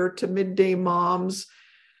here to Midday Moms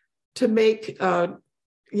to make, a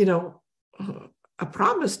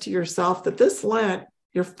promise to yourself that this Lent,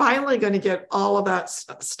 you're finally going to get all of that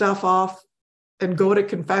stuff off and go to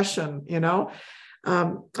confession.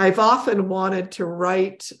 I've often wanted to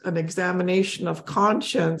write an examination of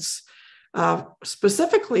conscience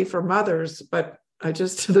specifically for mothers, but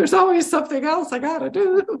there's always something else I got to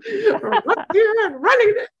do. Run here and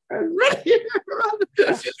running there and running here.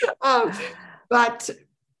 But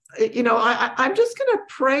I'm just going to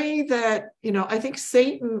pray that, I think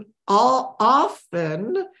Satan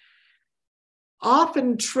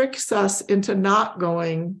often tricks us into not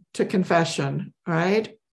going to confession,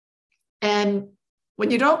 right? And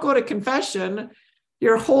when you don't go to confession,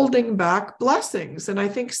 you're holding back blessings. And I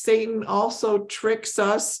think Satan also tricks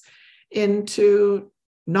us into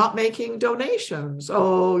not making donations.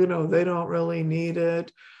 Oh, they don't really need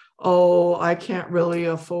it. Oh, I can't really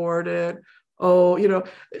afford it. Oh,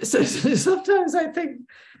 so sometimes I think,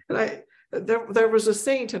 and there was a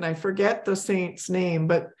saint, and I forget the saint's name,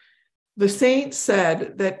 but the saint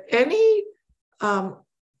said that any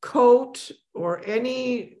coat or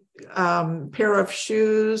any pair of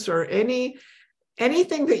shoes or anything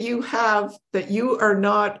that you have that you are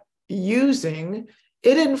not using,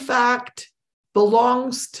 it in fact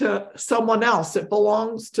belongs to someone else. It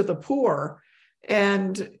belongs to the poor.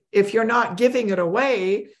 And if you're not giving it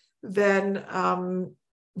away, then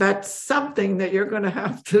that's something that you're going to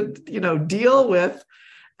have to, deal with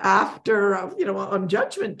after, on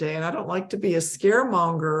Judgment Day. And I don't like to be a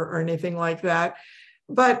scaremonger or anything like that,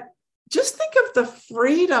 but just think of the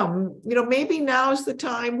freedom. Maybe now is the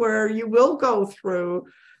time where you will go through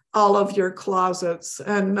all of your closets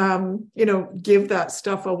and, give that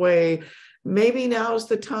stuff away. Maybe now is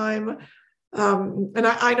the time. And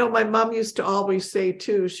I know my mom used to always say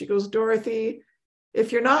too, she goes, Dorothy,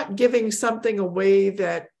 if you're not giving something away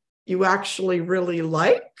that you actually really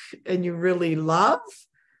like and you really love,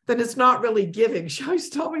 then it's not really giving. She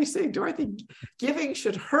used to always say, Dorothy, giving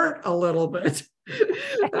should hurt a little bit.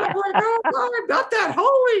 And I'm like, oh, God, I'm not that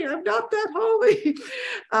holy. I'm not that holy.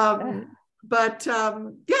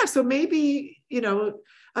 So maybe,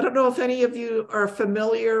 I don't know if any of you are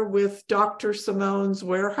familiar with Dr. Simone's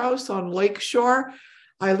warehouse on Lakeshore.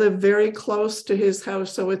 I live very close to his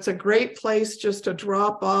house, so it's a great place just to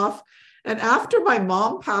drop off. And after my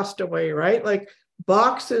mom passed away, right, like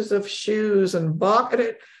boxes of shoes and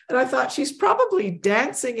I thought she's probably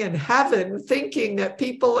dancing in heaven, thinking that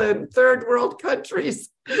people in third world countries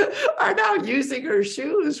are now using her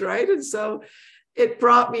shoes, right? And so it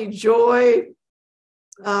brought me joy.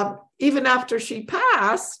 Even after she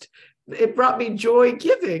passed, it brought me joy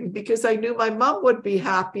giving, because I knew my mom would be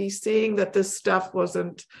happy seeing that this stuff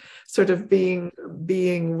wasn't sort of being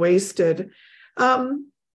wasted. Sorry.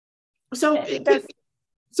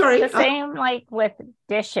 The same like with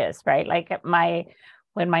dishes, right? Like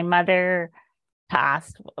when my mother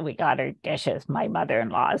passed, we got her dishes, my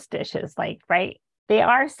mother-in-law's dishes, like, right? They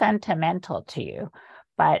are sentimental to you.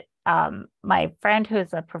 But my friend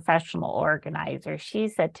who's a professional organizer, she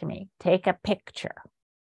said to me, take a picture.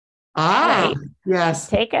 Right? Yes.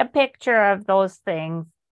 Take a picture of those things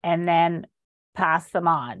and then pass them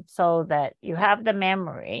on so that you have the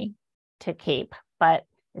memory to keep, but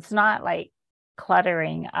it's not like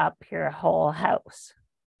cluttering up your whole house.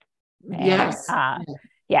 And,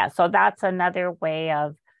 yes. So that's another way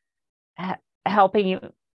of helping you.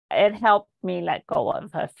 It helped me let go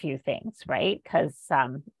of a few things, right? Because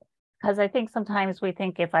I think sometimes we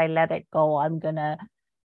think if I let it go, I'm gonna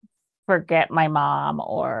forget my mom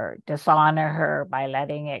or dishonor her by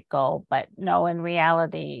letting it go. But no, in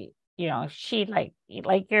reality, she like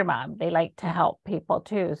your mom, they like to help people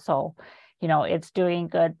too. So it's doing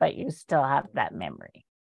good, but you still have that memory.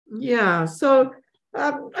 Yeah. So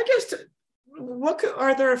I guess,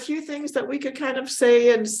 are there a few things that we could kind of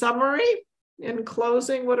say in summary, in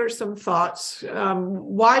closing? What are some thoughts?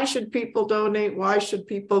 Why should people donate? Why should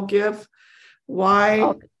people give?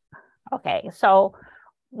 Why? Okay. So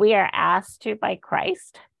we are asked to by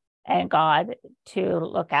Christ and God to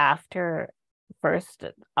look after first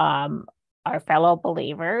our fellow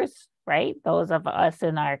believers, right? Those of us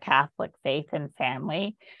in our Catholic faith and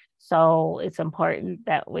family. So it's important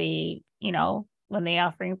that we, when the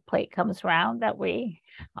offering plate comes around, that we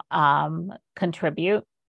contribute.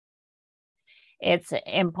 It's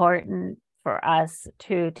important for us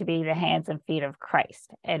to be the hands and feet of Christ.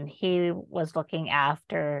 And he was looking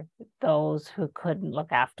after those who couldn't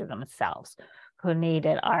look after themselves, who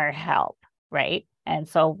needed our help, right? And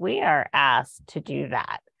so we are asked to do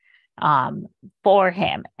that for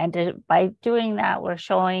him. And by doing that, we're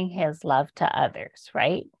showing his love to others,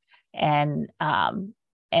 right? And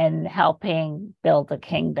helping build the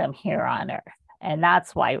kingdom here on earth. And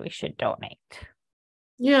that's why we should donate.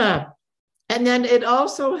 Yeah. And then it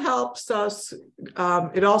also helps us.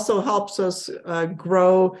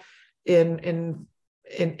 Grow in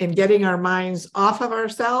getting our minds off of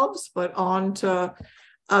ourselves, but onto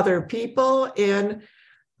other people. And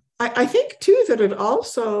I think too that it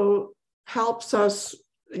also helps us,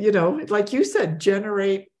 like you said,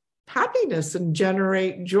 generate happiness and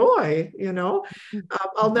generate joy.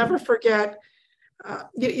 I'll never forget.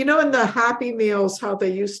 In the Happy Meals, how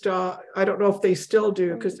they used to, I don't know if they still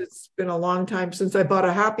do, because it's been a long time since I bought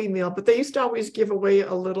a Happy Meal, but they used to always give away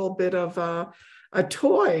a little bit of a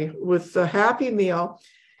toy with the Happy Meal.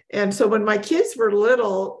 And so when my kids were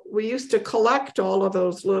little, we used to collect all of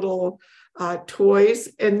those little toys.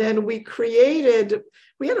 And then we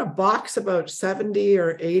had a box about 70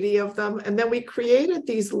 or 80 of them. And then we created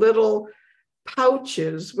these little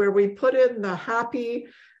pouches where we put in the Happy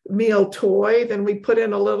Meal toy, then we put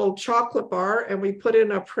in a little chocolate bar, and we put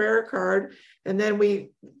in a prayer card, and then we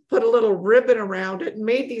put a little ribbon around it and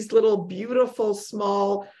made these little beautiful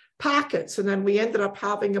small packets. And then we ended up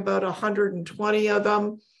having about 120 of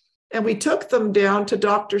them, and we took them down to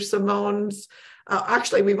Dr. Simone's.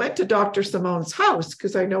 Actually, we went to Dr. Simone's house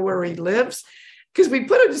because I know where he lives, because we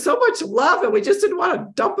put in so much love and we just didn't want to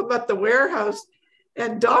dump them at the warehouse.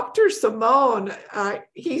 And Dr. Simone,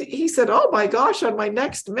 he said, oh my gosh, on my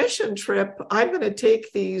next mission trip, I'm going to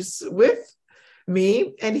take these with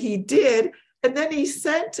me. And he did. And then he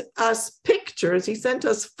sent us pictures. He sent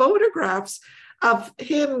us photographs of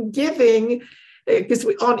him giving, because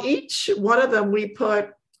on each one of them, we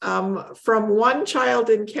put from one child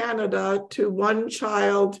in Canada to one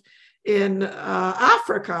child in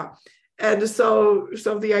Africa. And so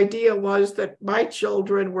the idea was that my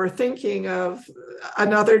children were thinking of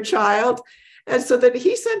another child. And so then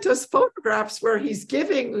he sent us photographs where he's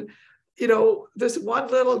giving, this one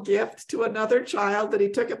little gift to another child, that he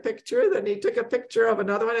took a picture, then he took a picture of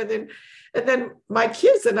another one. And then my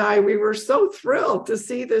kids and I, we were so thrilled to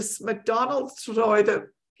see this McDonald's toy that,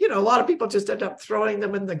 a lot of people just end up throwing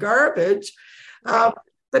them in the garbage.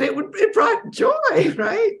 But it brought joy,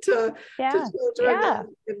 right, to children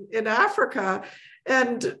in Africa.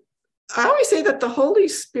 And I always say that the Holy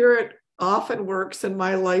Spirit often works in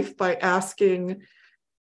my life by asking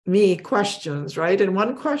me questions, right? And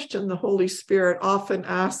one question the Holy Spirit often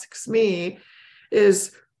asks me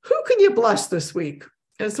is, who can you bless this week?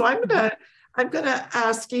 And so I'm gonna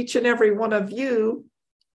ask each and every one of you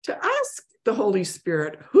to ask the Holy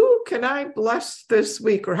Spirit, who can I bless this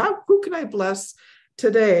week, or who can I bless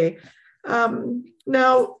today?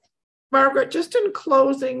 Now, Margaret, just in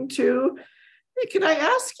closing too, can I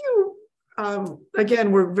ask you,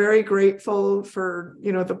 again, we're very grateful for,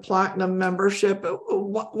 the platinum membership.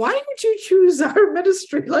 Why did you choose our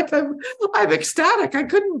ministry? Like I'm ecstatic. I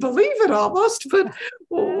couldn't believe it almost, but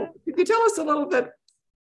could you tell us a little bit?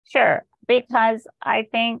 Sure, because I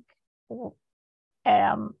think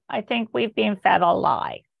we've been fed a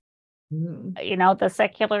lie. The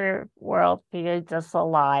secular world feeds us a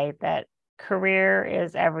lie that career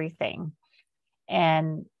is everything,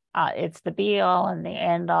 and it's the be all and the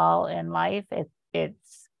end all in life.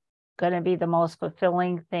 It's going to be the most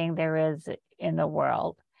fulfilling thing there is in the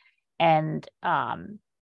world, and I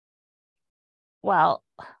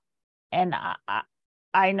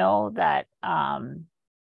know that, and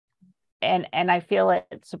I feel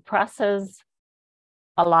it suppresses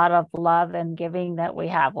a lot of love and giving that we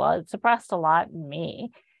have. Well, it suppressed a lot in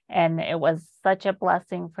me, and it was such a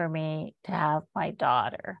blessing for me to have my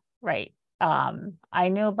daughter, right? I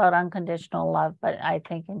knew about unconditional love, but I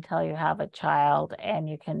think until you have a child and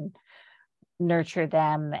you can nurture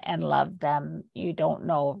them and love them, you don't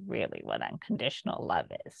know really what unconditional love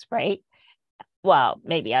is, right? Well,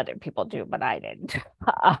 maybe other people do, but I didn't.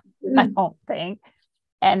 I don't think.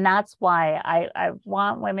 And that's why I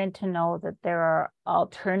want women to know that there are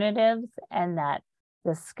alternatives, and that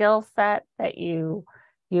the skill set that you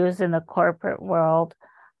use in the corporate world,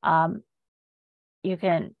 you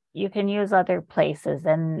can use other places,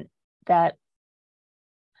 and that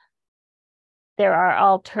there are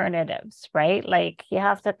alternatives, right? Like you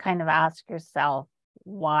have to kind of ask yourself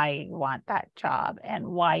why you want that job and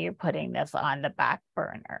why you're putting this on the back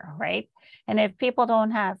burner, right? And if people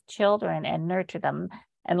don't have children and nurture them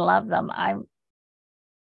and love them, I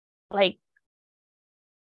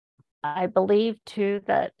believe too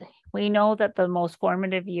that we know that the most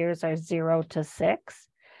formative years are 0 to 6.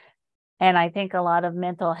 And I think a lot of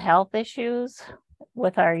mental health issues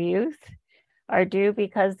with our youth are due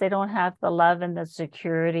because they don't have the love and the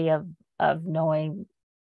security of knowing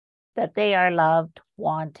that they are loved,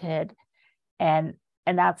 wanted, and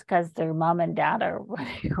that's because their mom and dad are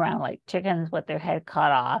running around like chickens with their head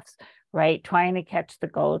cut off, right? Trying to catch the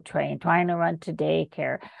GO train, trying to run to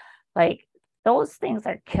daycare. Like those things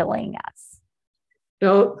are killing us.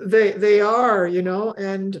 No, they are,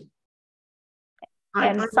 and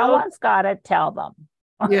someone's got to tell them.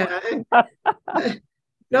 Yeah.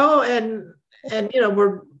 No, and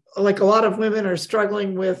we're like, a lot of women are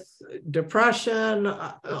struggling with depression.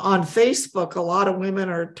 On Facebook, a lot of women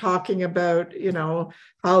are talking about,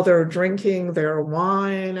 how they're drinking their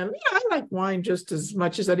wine. And I like wine just as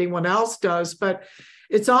much as anyone else does, but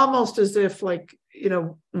it's almost as if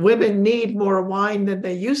women need more wine than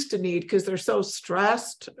they used to need because they're so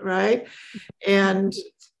stressed, right? And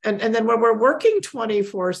then when we're working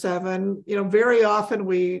 24/7, very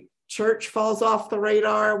often church falls off the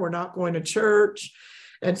radar. We're not going to church.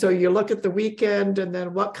 And so you look at the weekend, and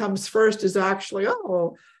then what comes first is actually,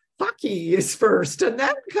 hockey is first. And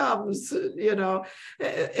then comes, and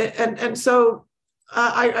so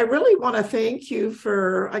I really want to thank you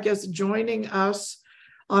for, I guess, joining us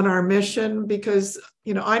on our mission, because,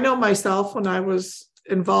 I know myself when I was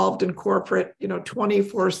involved in corporate,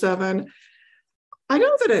 24/7, I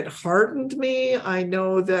know that it hardened me. I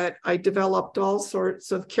know that I developed all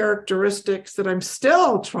sorts of characteristics that I'm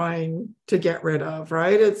still trying to get rid of,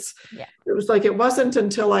 right? It was like, it wasn't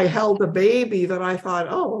until I held a baby that I thought,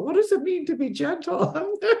 what does it mean to be gentle? I've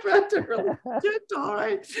never had to really be gentle,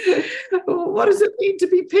 right? What does it mean to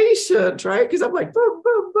be patient, right? Because I'm like, boom,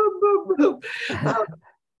 boom, boom, boom, boom.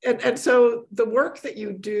 And so the work that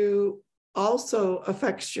you do also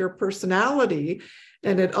affects your personality,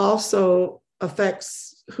 and it also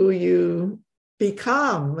affects who you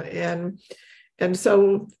become. And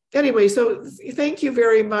so anyway, so thank you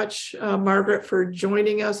very much, Margaret, for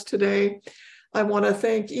joining us today. I want to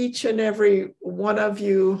thank each and every one of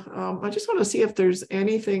you. I just want to see if there's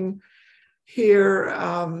anything here.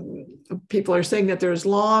 People are saying that there's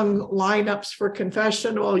long lineups for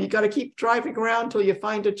confession. Well, you got to keep driving around till you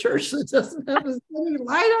find a church that doesn't have as many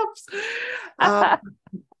lineups.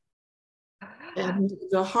 And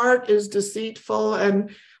the heart is deceitful.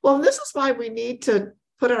 And well, this is why we need to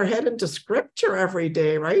put our head into scripture every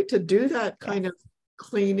day, right? To do that kind of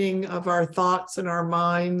cleaning of our thoughts and our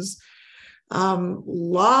minds.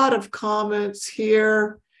 Lot of comments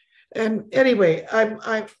here. And anyway,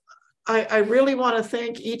 I really want to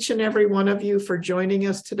thank each and every one of you for joining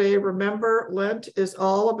us today. Remember, Lent is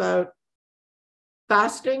all about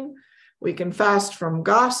fasting. We can fast from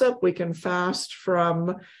gossip. We can fast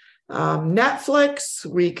from Netflix.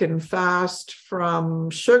 We can fast from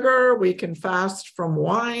sugar. We can fast from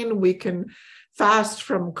wine. We can fast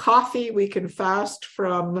from coffee. We can fast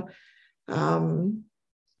from,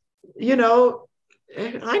 I know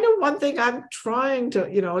one thing I'm trying to,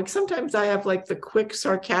 like sometimes I have like the quick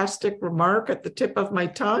sarcastic remark at the tip of my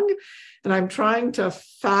tongue, and I'm trying to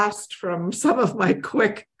fast from some of my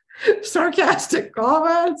quick sarcastic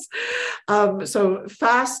comments. So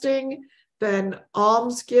fasting, then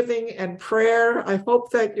almsgiving and prayer. I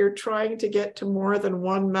hope that you're trying to get to more than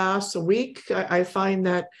one Mass a week. I find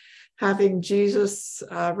that having Jesus,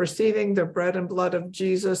 receiving the bread and blood of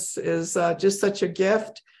Jesus is just such a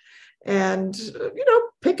gift. And,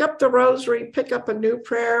 pick up the rosary, pick up a new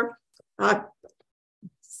prayer,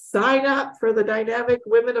 sign up for the Dynamic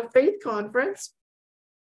Women of Faith Conference,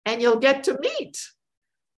 and you'll get to meet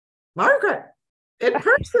Margaret in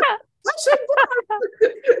person.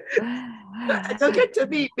 You'll get to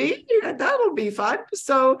meet me, and that'll be fun.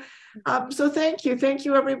 So thank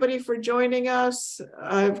you everybody for joining us.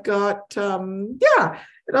 I've got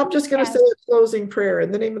and I'm just going to say a closing prayer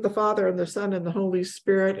in the name of the Father and the Son and the Holy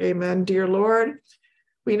Spirit. Amen. Dear Lord,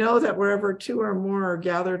 we know that wherever two or more are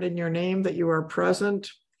gathered in your name, that you are present.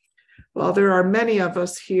 Well, there are many of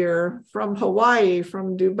us here from Hawaii,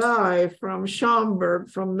 from Dubai, from Schaumburg,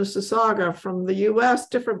 from Mississauga, from the US,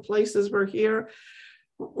 different places we're here.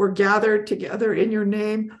 We're gathered together in your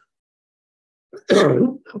name.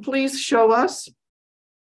 Please show us,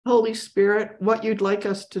 Holy Spirit, what you'd like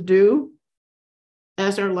us to do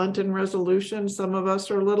as our Lenten resolution. Some of us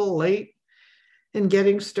are a little late in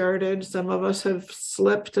getting started. Some of us have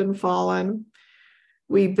slipped and fallen.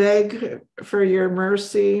 We beg for your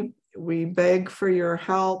mercy. We beg for your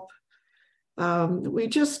help. We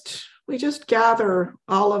just gather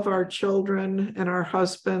all of our children and our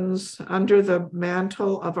husbands under the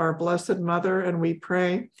mantle of our Blessed Mother, and we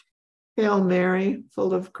pray, Hail Mary,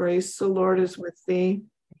 full of grace, the Lord is with thee.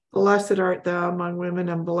 Blessed art thou among women,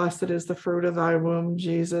 and blessed is the fruit of thy womb,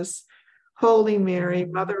 Jesus. Holy Mary,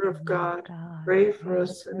 Mother of God, pray for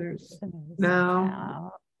us sinners,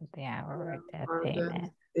 now at the hour of death.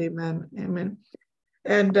 Amen. Amen.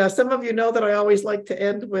 And some of you know that I always like to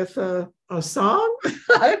end with a song.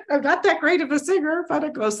 I'm not that great of a singer, but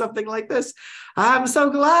it goes something like this. I'm so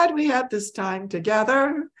glad we had this time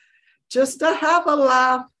together just to have a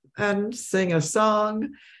laugh and sing a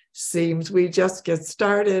song. Seems we just get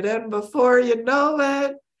started, and before you know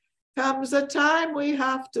it, comes a time we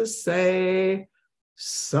have to say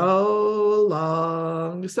so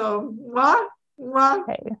long. So,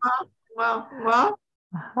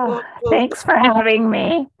 Thanks for having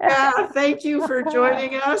me. Yeah, thank you for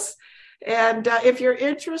joining us. And if you're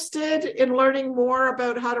interested in learning more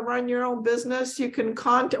about how to run your own business, you can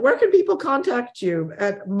where can people contact you?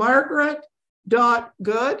 At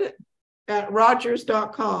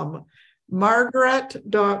margaret.good@rogers.com.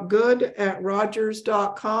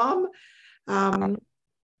 margaret.good@rogers.com. And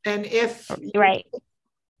if right.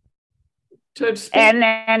 And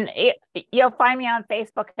then you'll find me on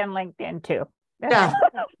Facebook and LinkedIn too. Yeah.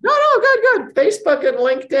 No, good. Facebook and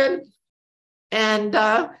LinkedIn.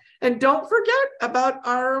 And don't forget about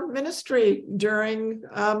our ministry during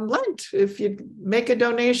Lent. If you make a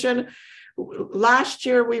donation, last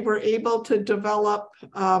year we were able to develop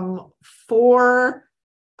 4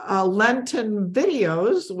 Lenten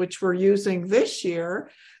videos, which we're using this year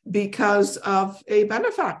because of a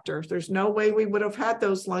benefactor. There's no way we would have had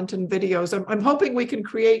those Lenten videos. I'm hoping we can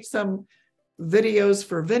create some videos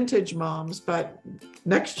for vintage moms, but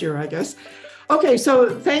next year, I guess. Okay,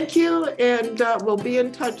 so thank you, and we'll be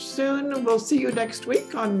in touch soon. We'll see you next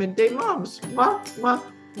week on Midday Moms. Mwah, mwah,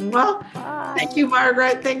 mwah. Thank you,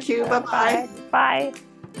 Margaret. Thank you. Bye-bye. Bye.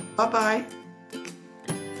 Bye-bye.